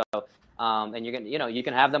little. So, and you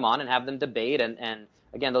can have them on and have them debate. And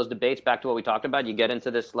again, those debates, back to what we talked about, you get into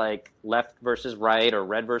this like left versus right or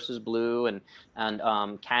red versus blue, and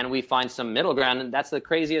can we find some middle ground? And that's the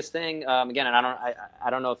craziest thing. Again, and I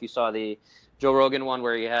don't know if you saw the Joe Rogan one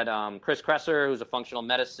where you had Chris Kresser, who's a functional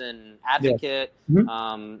medicine advocate,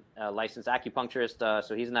 Yeah. a licensed acupuncturist.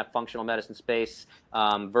 So he's in that functional medicine space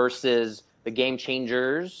versus the Game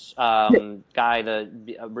Changers guy.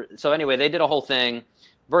 So anyway, they did a whole thing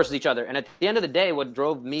versus each other. And at the end of the day, what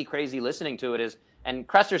drove me crazy listening to it is, and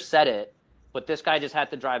Kresser said it, but this guy just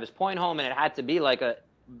had to drive his point home, and it had to be like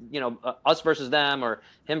us versus them or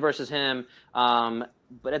him versus him.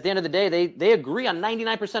 But at the end of the day, they agree on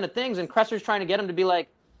 99% of things, and Kresser's trying to get him to be like,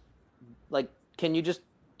 can you just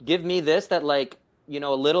give me this, that like, a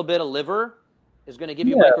little bit of liver is going to give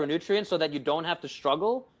you micronutrients so that you don't have to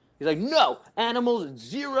struggle? He's like, no, animals,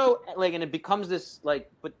 zero, like, and it becomes this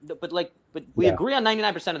like, but we agree on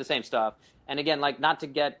 99% of the same stuff. And again, like, not to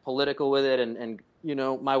get political with it, and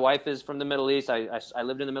my wife is from the Middle East. I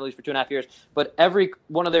lived in the Middle East for 2.5 years, but every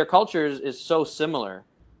one of their cultures is so similar.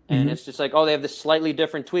 And it's just like, they have this slightly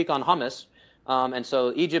different tweak on hummus. And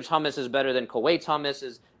so Egypt's hummus is better than Kuwait's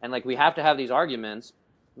hummus and like, we have to have these arguments.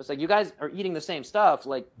 It's like, you guys are eating the same stuff,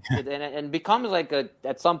 like, and becomes like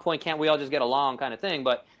at some point, can't we all just get along kind of thing?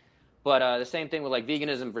 But the same thing with like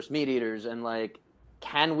veganism versus meat eaters, and like,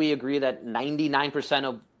 can we agree that 99%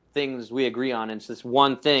 of things we agree on, and it's this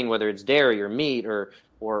one thing, whether it's dairy or meat or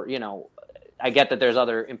I get that there's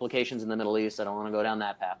other implications in the Middle East. I don't want to go down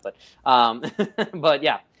that path, but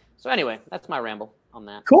yeah. So anyway, that's my ramble on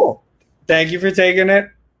that. Cool. Thank you for taking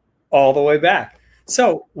it all the way back.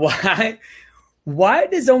 So why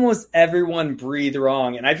does almost everyone breathe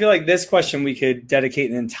wrong? And I feel like this question we could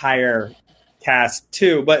dedicate an entire cast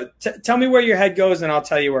to, but tell me where your head goes and I'll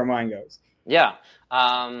tell you where mine goes. Yeah.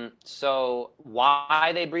 So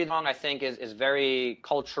why they breathe wrong, I think, is very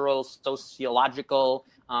cultural, sociological,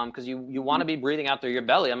 because you want to be breathing out through your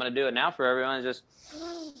belly. I'm going to do it now for everyone. Just,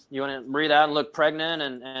 you want to breathe out and look pregnant,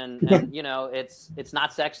 and it's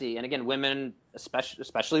not sexy. And again, women,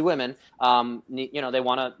 especially women, they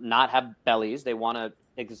want to not have bellies. They want to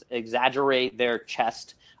exaggerate their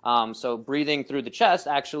chest. So breathing through the chest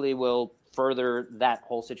actually will further that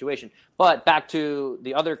whole situation. But back to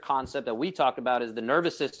the other concept that we talked about is the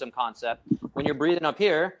nervous system concept. When you're breathing up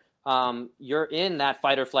here, you're in that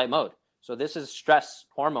fight or flight mode. So this is stress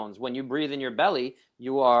hormones. When you breathe in your belly,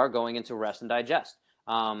 you are going into rest and digest.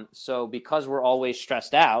 So because we're always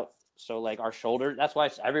stressed out, so like our shoulder, that's why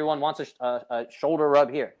everyone wants a shoulder rub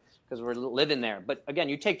here, because we're living there. But again,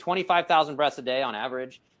 you take 25,000 breaths a day on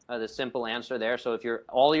average, the simple answer there. So if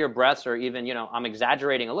all your breaths are even, I'm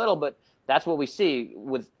exaggerating a little, but that's what we see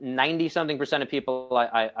with 90-something% of people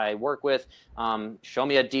I work with. Show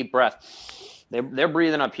me a deep breath. They're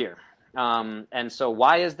breathing up here. And so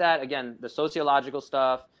why is that? Again, the sociological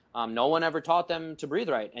stuff. No one ever taught them to breathe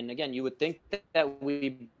right. And again, you would think that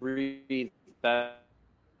we breathe better,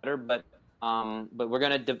 but we're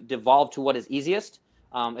going to devolve to what is easiest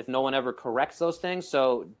if no one ever corrects those things.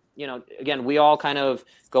 So, again, we all kind of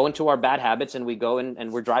go into our bad habits, and we go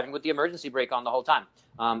and we're driving with the emergency brake on the whole time.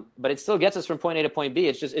 But it still gets us from point A to point B.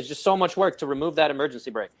 It's just so much work to remove that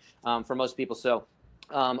emergency brake for most people. So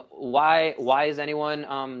why is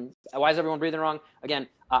everyone breathing wrong? Again,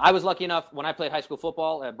 I was lucky enough when I played high school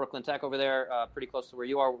football at Brooklyn Tech over there, pretty close to where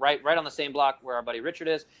you are, right on the same block where our buddy Richard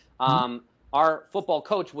is. Our football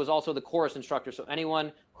coach was also the chorus instructor. So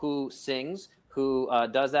anyone who sings, who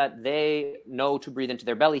does that, they know to breathe into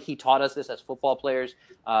their belly. He taught us this as football players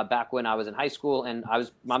back when I was in high school. And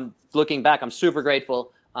I'm looking back, I'm super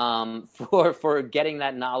grateful for getting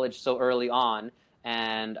that knowledge so early on.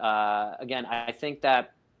 And again, I think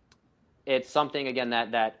that it's something, again,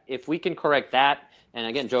 that if we can correct that, and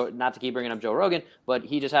again, Joe, not to keep bringing up Joe Rogan, but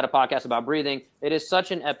he just had a podcast about breathing. It is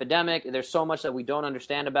such an epidemic. There's so much that we don't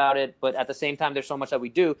understand about it, but at the same time, there's so much that we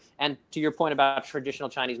do. And to your point about traditional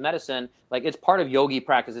Chinese medicine, like, it's part of yogi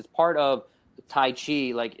practice. It's part of Tai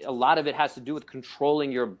Chi. Like, a lot of it has to do with controlling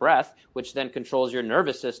your breath, which then controls your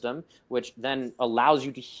nervous system, which then allows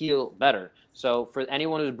you to heal better. So for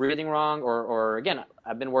anyone who's breathing wrong, or again,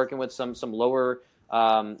 I've been working with some lower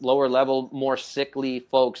level, more sickly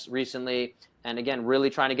folks recently. And again,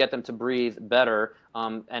 really trying to get them to breathe better,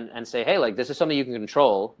 and say, hey, like, this is something you can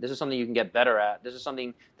control. This is something you can get better at. This is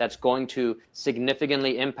something that's going to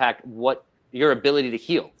significantly impact what your ability to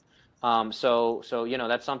heal. So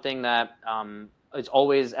that's something that is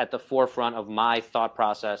always at the forefront of my thought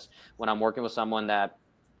process when I'm working with someone, that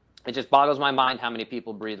it just boggles my mind how many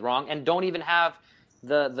people breathe wrong and don't even have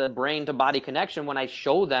the brain to body connection. When I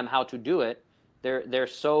show them how to do it, they're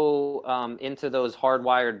so into those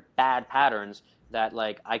hardwired bad patterns that,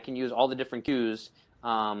 like, I can use all the different cues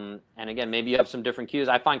And again, maybe you have some different cues.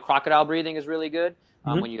 I find crocodile breathing is really good.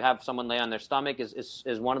 When you have someone lay on their stomach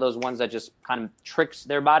is one of those ones that just kind of tricks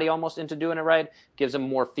their body almost into doing it right, gives them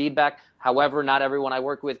more feedback. However, not everyone I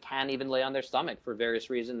work with can even lay on their stomach for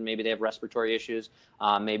various reasons. Maybe they have respiratory issues.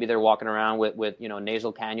 Maybe they're walking around with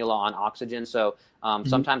nasal cannula on oxygen. So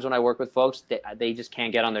sometimes when I work with folks, they just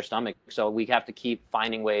can't get on their stomach. So we have to keep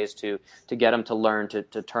finding ways to get them to learn to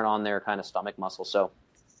turn on their kind of stomach muscle. So,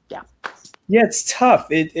 yeah. Yeah, it's tough.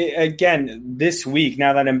 Again, this week,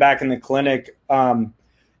 now that I'm back in the clinic,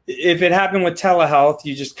 if it happened with telehealth,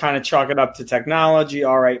 you just kind of chalk it up to technology.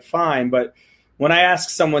 All right, fine. But when I ask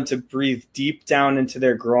someone to breathe deep down into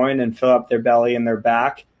their groin and fill up their belly and their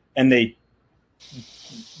back, and they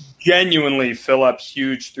genuinely fill up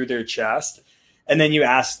huge through their chest, and then you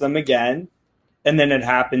ask them again, and then it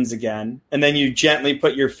happens again. And then you gently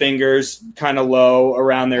put your fingers kind of low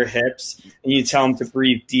around their hips and you tell them to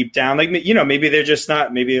breathe deep down. Like, maybe they're just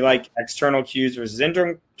not, maybe like external cues versus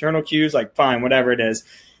internal cues, like fine, whatever it is.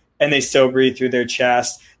 And they still breathe through their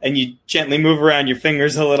chest and you gently move around your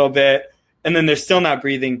fingers a little bit. And then they're still not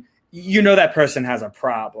breathing. That person has a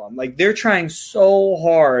problem. Like they're trying so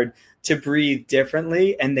hard to breathe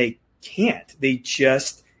differently and they can't. They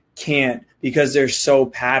just can't because they're so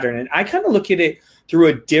patterned. And I kind of look at it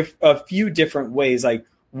through a few different ways. Like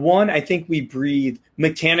one, I think we breathe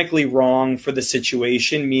mechanically wrong for the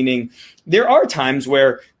situation, meaning there are times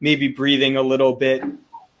where maybe breathing a little bit,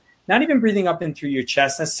 not even breathing up and through your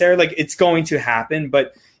chest necessarily, like it's going to happen.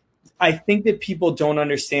 But I think that people don't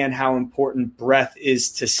understand how important breath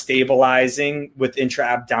is to stabilizing with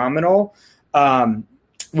intra-abdominal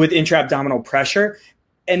pressure.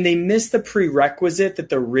 And they miss the prerequisite that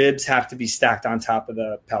the ribs have to be stacked on top of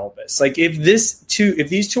the pelvis. Like if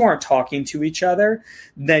these two aren't talking to each other,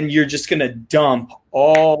 then you're just going to dump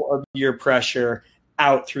all of your pressure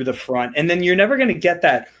out through the front. And then you're never going to get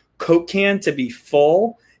that Coke can to be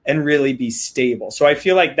full and really be stable. So I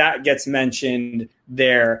feel like that gets mentioned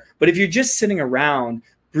there. But if you're just sitting around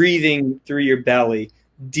breathing through your belly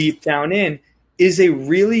deep down in is a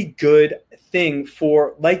really good thing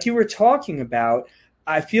for, like you were talking about,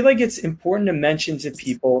 I feel like it's important to mention to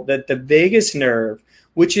people that the vagus nerve,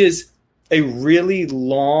 which is a really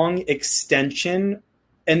long extension,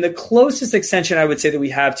 and the closest extension I would say that we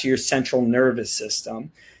have to your central nervous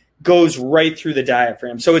system, goes right through the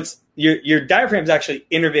diaphragm. So it's your diaphragm is actually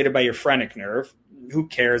innervated by your phrenic nerve. Who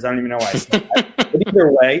cares? I don't even know why I said that. But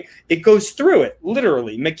either way, it goes through it,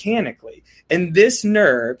 literally, mechanically. And this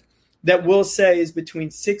nerve that we'll say is between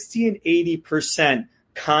 60 and 80%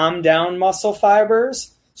 calm down muscle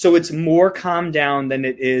fibers, so it's more calm down than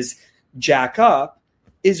it is jack up,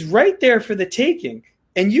 is right there for the taking.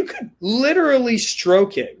 And you could literally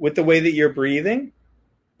stroke it with the way that you're breathing,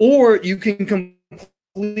 or you can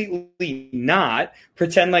completely not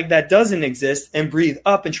pretend like that doesn't exist and breathe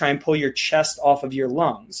up and try and pull your chest off of your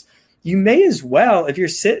lungs. You may as well, if you're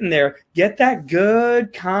sitting there, get that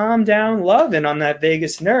good calm down loving on that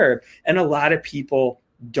vagus nerve. And a lot of people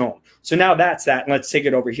don't. So now that's that. And let's take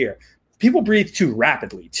it over here. People breathe too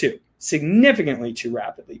rapidly too, significantly too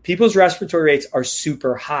rapidly. People's respiratory rates are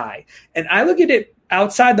super high. And I look at it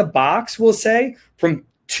outside the box, we'll say, from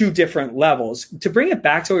two different levels. To bring it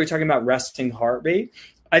back to what we were talking about, resting heart rate,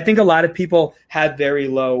 I think a lot of people have very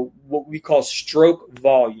low, what we call stroke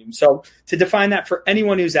volume. So to define that for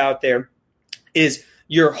anyone who's out there is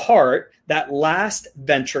your heart, that last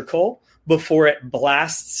ventricle, before it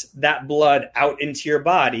blasts that blood out into your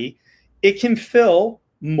body, it can fill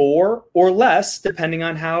more or less depending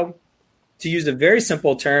on how, to use a very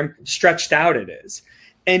simple term, stretched out it is.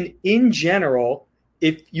 And in general,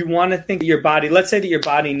 if you want to think of your body, let's say that your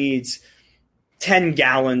body needs 10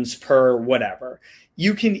 gallons per whatever,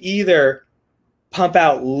 you can either pump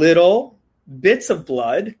out little bits of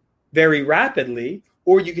blood very rapidly,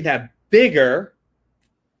 or you can have bigger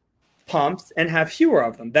pumps and have fewer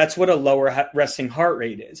of them. That's what a lower resting heart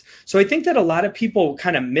rate is. So I think that a lot of people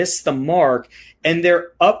kind of miss the mark and they're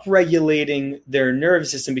upregulating their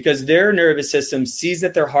nervous system because their nervous system sees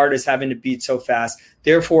that their heart is having to beat so fast,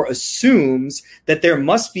 therefore assumes that there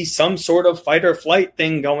must be some sort of fight or flight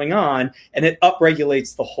thing going on, and it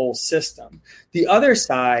upregulates the whole system. The other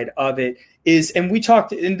side of it is, and we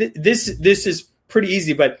talked, and this is pretty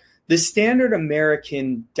easy, but the standard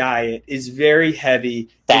American diet is very heavy.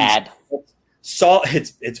 Sad. Salt.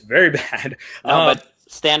 It's very bad. No, but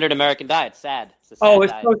standard American diet, sad. It's a sad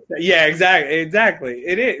diet. So sad. Yeah, exactly.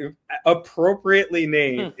 It is appropriately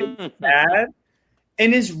named. It's bad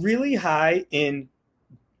and is really high in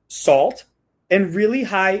salt and really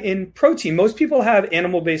high in protein. Most people have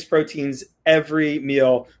animal-based proteins every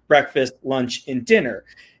meal, breakfast, lunch, and dinner.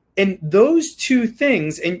 And those two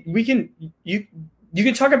things, and you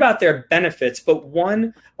can talk about their benefits, but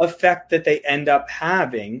one effect that they end up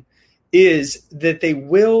having is that they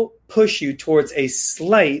will push you towards a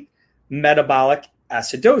slight metabolic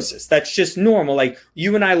acidosis. That's just normal. Like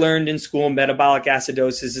you and I learned in school, metabolic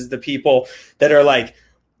acidosis is the people that are like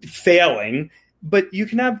failing, but you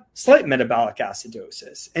can have slight metabolic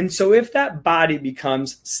acidosis. And so if that body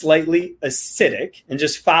becomes slightly acidic, and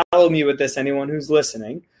just follow me with this, anyone who's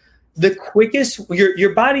listening, the quickest,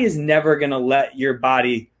 your body is never going to let your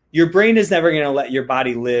brain is never going to let your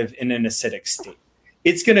body live in an acidic state.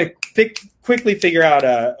 It's going to quickly figure out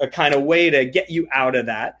a kind of way to get you out of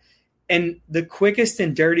that. And the quickest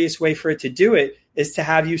and dirtiest way for it to do it is to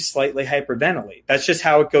have you slightly hyperventilate. That's just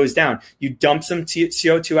how it goes down. You dump some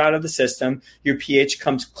CO2 out of the system, your pH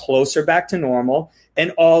comes closer back to normal,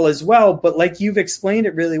 and all is well. But like you've explained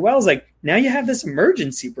it really well, is like now you have this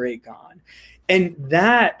emergency brake on. And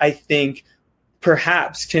that, I think,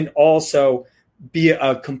 perhaps can also be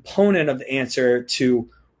a component of the answer to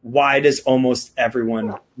why does almost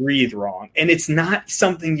everyone breathe wrong. And it's not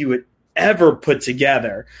something you would ever put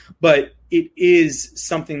together, but it is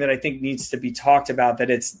something that I think needs to be talked about, that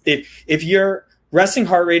if your resting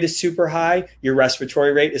heart rate is super high, your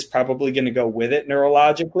respiratory rate is probably going to go with it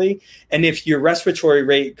neurologically. And if your respiratory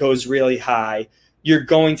rate goes really high, you're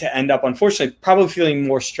going to end up, unfortunately, probably feeling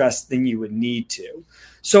more stressed than you would need to.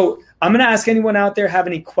 So I'm going to ask anyone out there have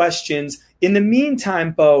any questions. In the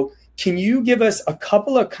meantime, Bo, can you give us a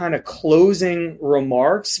couple of kind of closing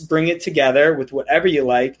remarks, bring it together with whatever you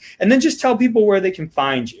like, and then just tell people where they can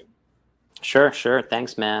find you? Sure.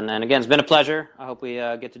 Thanks, man. And again, it's been a pleasure. I hope we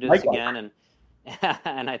get to do this again.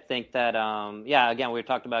 And I think that, again, we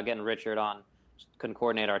talked about getting Richard on. Just couldn't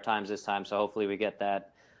coordinate our times this time, so hopefully we get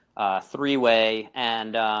that three-way.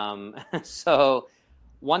 And so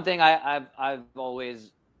one thing I've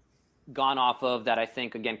always gone off of that I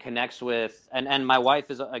think, again, connects with, and my wife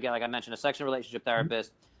is, again, like I mentioned, a sexual relationship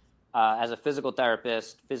therapist. As a physical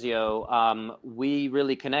therapist, physio, we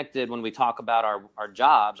really connected when we talk about our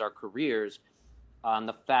jobs, our careers, on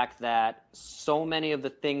the fact that so many of the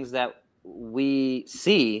things that we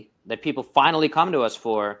see that people finally come to us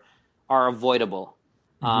for are avoidable.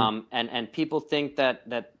 Mm-hmm. And people think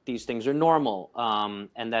that these things are normal,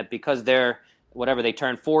 and that because they're whatever, they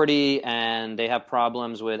turn 40 and they have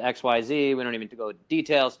problems with XYZ, we don't even need to go into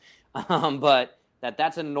details, but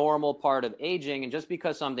that's a normal part of aging. And just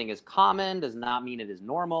because something is common does not mean it is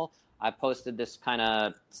normal. I posted this kind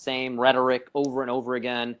of same rhetoric over and over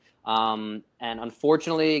again. And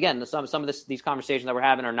unfortunately, again, some of these conversations that we're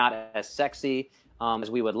having are not as sexy as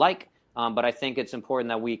we would like. But I think it's important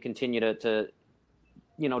that we continue to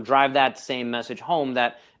drive that same message home,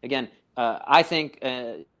 that, again, I think,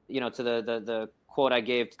 to the quote I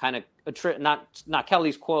gave, kind of not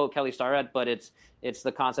Kelly's quote, Kelly Starrett, but it's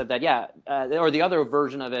the concept that, or the other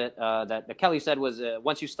version of it that Kelly said was,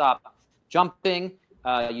 once you stop jumping,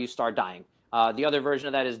 you start dying. The other version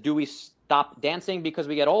of that is, do we stop dancing because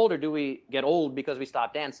we get old, or do we get old because we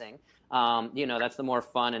stop dancing? That's the more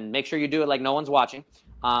fun, and make sure you do it like no one's watching.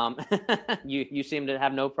 You seem to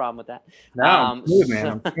have no problem with that. No, good,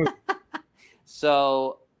 man.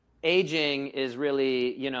 So aging is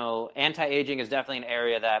really, anti-aging is definitely an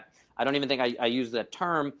area that I don't even think I use that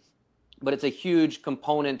term, but it's a huge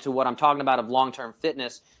component to what I'm talking about of long-term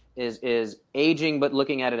fitness is aging, but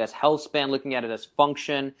looking at it as health span, looking at it as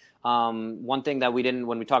function. One thing that we didn't,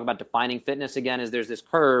 when we talk about defining fitness again, is there's this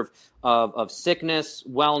curve of sickness,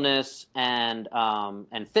 wellness, and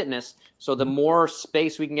fitness. So the more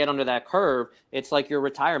space we can get under that curve, it's like your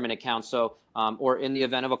retirement account. So, or in the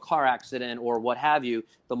event of a car accident or what have you,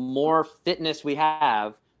 the more fitness we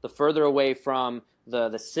have, the further away from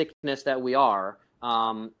the sickness that we are,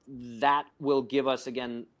 that will give us,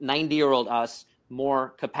 again, 90-year-old us, more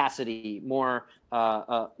capacity, more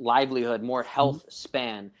livelihood, more health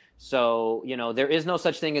span. So, there is no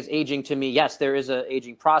such thing as aging to me. Yes, there is an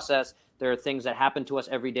aging process. There are things that happen to us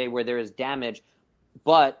every day where there is damage,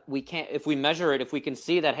 but we can't, if we measure it, if we can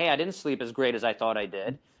see that, hey, I didn't sleep as great as I thought I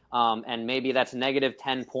did, and maybe that's negative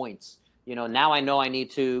 10 points. Now I know I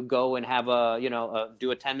need to go and have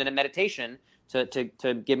do a 10-minute meditation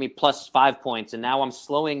to give me plus 5 points. And now I'm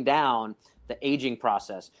slowing down the aging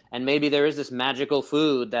process. And maybe there is this magical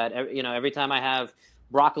food that, every time I have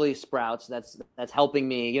broccoli sprouts, that's helping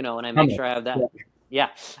me, and I make sure I have that. Yeah.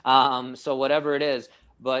 So whatever it is,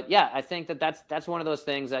 but yeah, I think that's one of those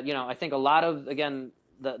things that, I think a lot of, again,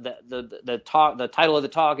 the title of the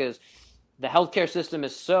talk is the healthcare system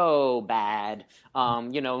is so bad,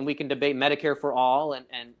 and we can debate Medicare for all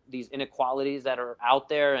and these inequalities that are out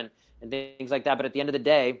there and things like that. But at the end of the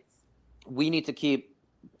day, we need to keep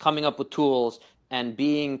coming up with tools and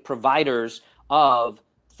being providers of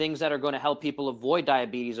things that are going to help people avoid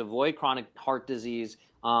diabetes, avoid chronic heart disease.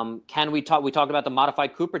 We talked about the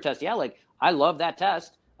modified Cooper test. Yeah, like I love that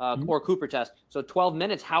test, or Cooper test. So 12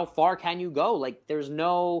 minutes, how far can you go? Like there's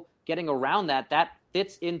no getting around that. That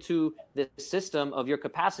fits into the system of your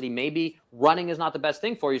capacity. Maybe running is not the best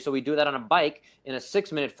thing for you. So we do that on a bike in a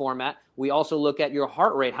 6-minute format. We also look at your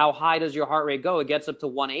heart rate. How high does your heart rate go? It gets up to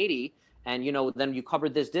 180. And, then you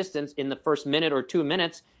covered this distance in the first minute or 2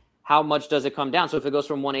 minutes. How much does it come down? So if it goes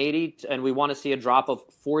from 180 and we want to see a drop of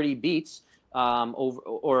 40 beats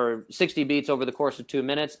or 60 beats over the course of 2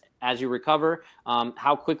 minutes as you recover,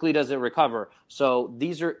 how quickly does it recover? So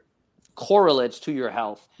these are correlates to your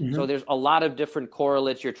health. Mm-hmm. So there's a lot of different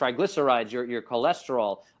correlates, your triglycerides, your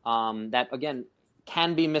cholesterol, that again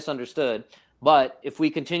can be misunderstood. But if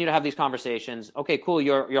we continue to have these conversations, okay, cool,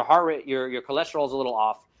 your heart rate, your cholesterol is a little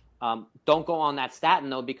off. Don't go on that statin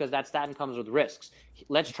though, because that statin comes with risks.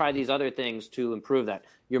 Let's try these other things to improve that.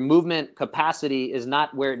 Your movement capacity is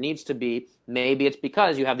not where it needs to be. Maybe it's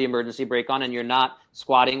because you have the emergency brake on and you're not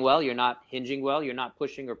squatting well, you're not hinging well, you're not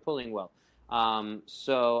pushing or pulling well.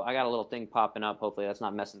 So I got a little thing popping up. Hopefully that's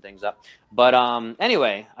not messing things up. But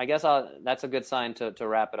anyway, I guess that's a good sign to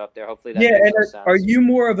wrap it up there. Hopefully that makes sense. Are you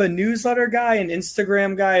more of a newsletter guy, an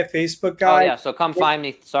Instagram guy, a Facebook guy? Oh yeah, so come find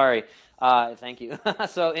me. Sorry. Thank you.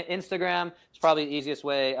 So Instagram is probably the easiest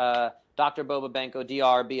way. Dr. Bo Babenko,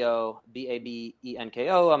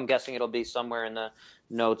 DrBoBabenko. I'm guessing it'll be somewhere in the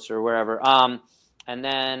notes or wherever. And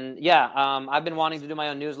then, I've been wanting to do my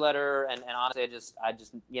own newsletter, and honestly,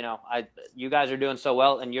 you guys are doing so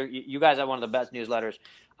well, and you guys have one of the best newsletters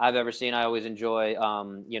I've ever seen. I always enjoy,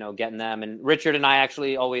 getting them. And Richard and I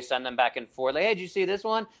actually always send them back and forth. Like, hey, did you see this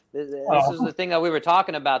one? This is the thing that we were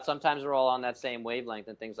talking about. Sometimes we're all on that same wavelength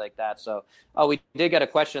and things like that. So, we did get a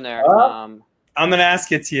question there. I'm going to ask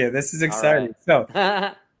it to you. This is exciting. Right.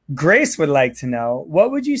 So, Grace would like to know,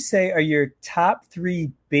 what would you say are your top 3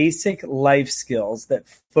 basic life skills that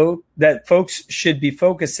folks should be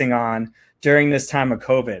focusing on during this time of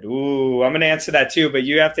COVID? Ooh, I'm going to answer that too, but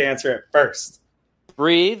you have to answer it first.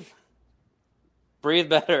 Breathe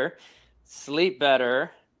better, sleep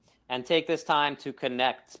better, and take this time to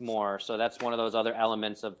connect more. So that's one of those other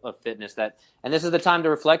elements of fitness and this is the time to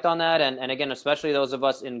reflect on that. And again, especially those of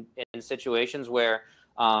us in situations where,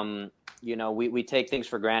 we take things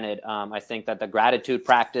for granted. I think that the gratitude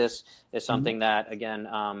practice is something that, again,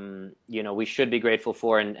 we should be grateful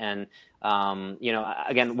for. And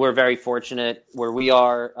again, we're very fortunate where we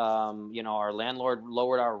are. Our landlord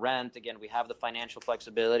lowered our rent. Again, we have the financial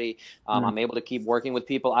flexibility. I'm able to keep working with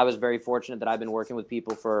people. I was very fortunate that I've been working with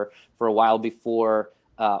people for a while before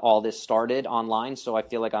all this started online. So I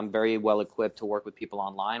feel like I'm very well equipped to work with people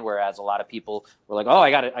online, whereas a lot of people were like, oh,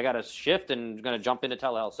 I got to shift and going to jump into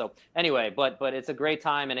telehealth. So anyway, but it's a great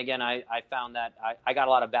time. And again, I found that I got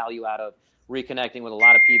a lot of value out of reconnecting with a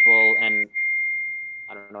lot of people. And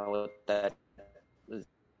I don't know what that was.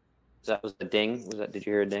 That was a ding. Did you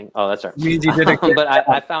hear a ding? Oh, that's all right. But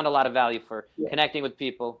I found a lot of value for connecting with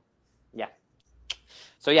people. Yeah.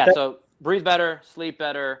 So so breathe better, sleep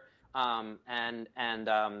better, and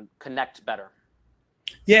connect better.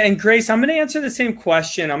 Yeah, and Grace, I'm going to answer the same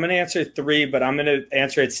question. I'm going to answer 3, but I'm going to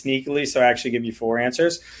answer it sneakily, so I actually give you 4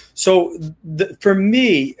 answers. So for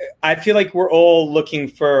me, I feel like we're all looking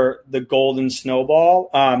for the golden snowball,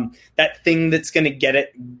 that thing that's going to get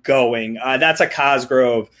it going. That's a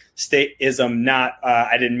Cosgrove stateism, not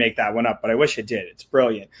I didn't make that one up, but I wish I did. It's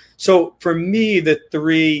brilliant. So for me, the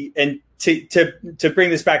 3, and to bring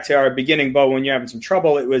this back to our beginning, Bo, when you're having some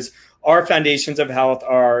trouble, it was our foundations of health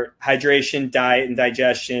are hydration, diet, and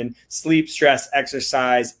digestion, sleep, stress,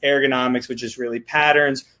 exercise, ergonomics, which is really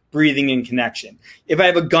patterns, breathing, and connection. If I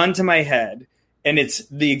have a gun to my head and it's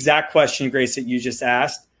the exact question, Grace, that you just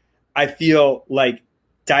asked, I feel like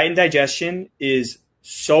diet and digestion is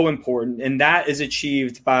so important. And that is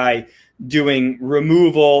achieved by doing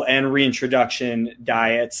removal and reintroduction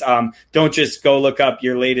diets. Don't just go look up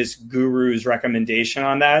your latest guru's recommendation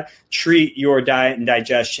on that. Treat your diet and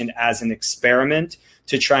digestion as an experiment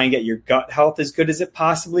to try and get your gut health as good as it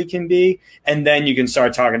possibly can be. And then you can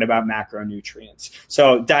start talking about macronutrients.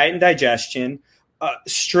 So diet and digestion,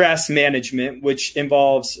 stress management, which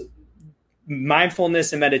involves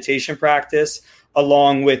mindfulness and meditation practice,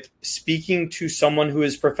 along with speaking to someone who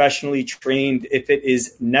is professionally trained if it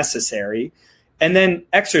is necessary, and then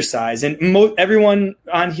exercise. And everyone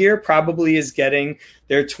on here probably is getting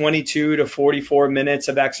their 22 to 44 minutes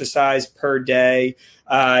of exercise per day,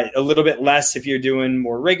 a little bit less if you're doing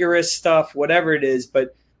more rigorous stuff, whatever it is,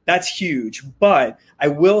 but that's huge. But I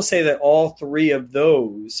will say that all 3 of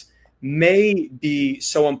those may be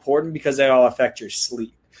so important because they all affect your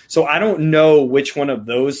sleep. So I don't know which one of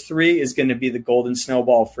those three is going to be the golden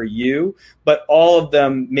snowball for you, but all of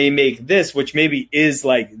them may make this, which maybe is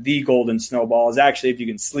like the golden snowball, is actually if you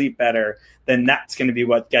can sleep better, then that's going to be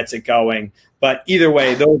what gets it going. But either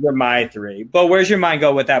way, those are my three. But where's your mind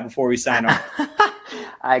go with that before we sign off?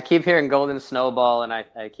 I keep hearing golden snowball, and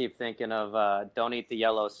I keep thinking of don't eat the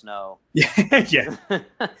yellow snow. Yeah.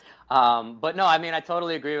 But no, I mean, I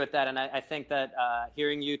totally agree with that. And I think that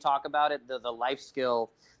hearing you talk about it, the life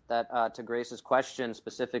skill that to Grace's question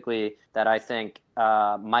specifically, that I think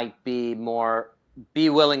might be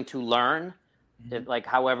willing to learn, like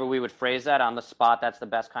however we would phrase that on the spot. That's the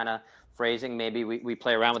best kind of phrasing. Maybe we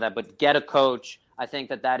play around with that, but get a coach. I think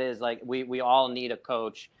that is like, we all need a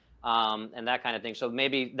coach and that kind of thing. So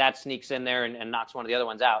maybe that sneaks in there and knocks one of the other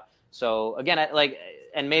ones out. So again,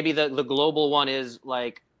 and maybe the global one is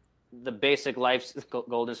like the basic life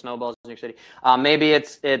golden snowballs in New York City. Maybe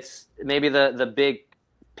it's maybe the big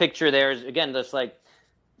picture there is, again, this like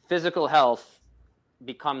physical health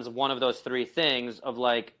becomes one of those three things of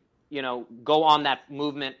like, go on that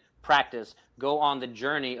movement practice, go on the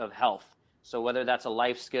journey of health. So whether that's a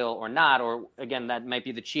life skill or not, or again, that might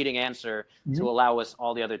be the cheating answer to allow us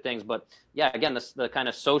all the other things. But yeah, again, the kind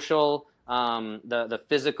of social, the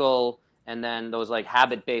physical, and then those like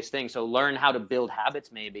habit-based things. So learn how to build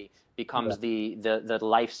habits maybe becomes the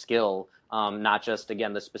life skill. Not just,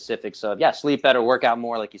 again, the specifics of, sleep better, work out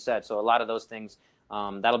more, like you said. So a lot of those things,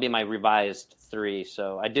 that'll be my revised three.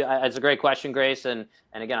 So it's a great question, Grace. And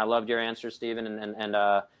again, I loved your answer, Stephen. And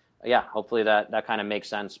hopefully that kind of makes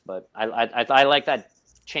sense. But I like that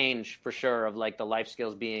change for sure of like the life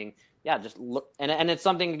skills being, just look. And it's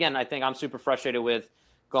something, again, I think I'm super frustrated with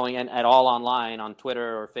going at all online on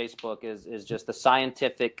Twitter or Facebook is just the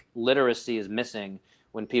scientific literacy is missing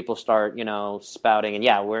when people start, spouting.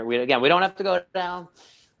 And we don't have to go down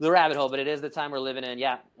the rabbit hole, but it is the time we're living in.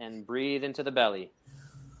 Yeah. And breathe into the belly.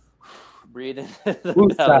 Breathe into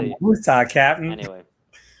the belly. Woosah, Captain. Anyway.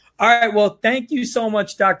 All right. Well, thank you so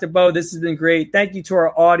much, Dr. Bo. This has been great. Thank you to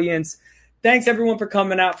our audience. Thanks, everyone, for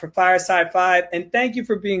coming out for Fireside 5. And thank you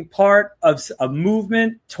for being part of a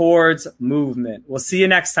movement towards movement. We'll see you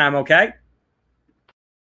next time, okay?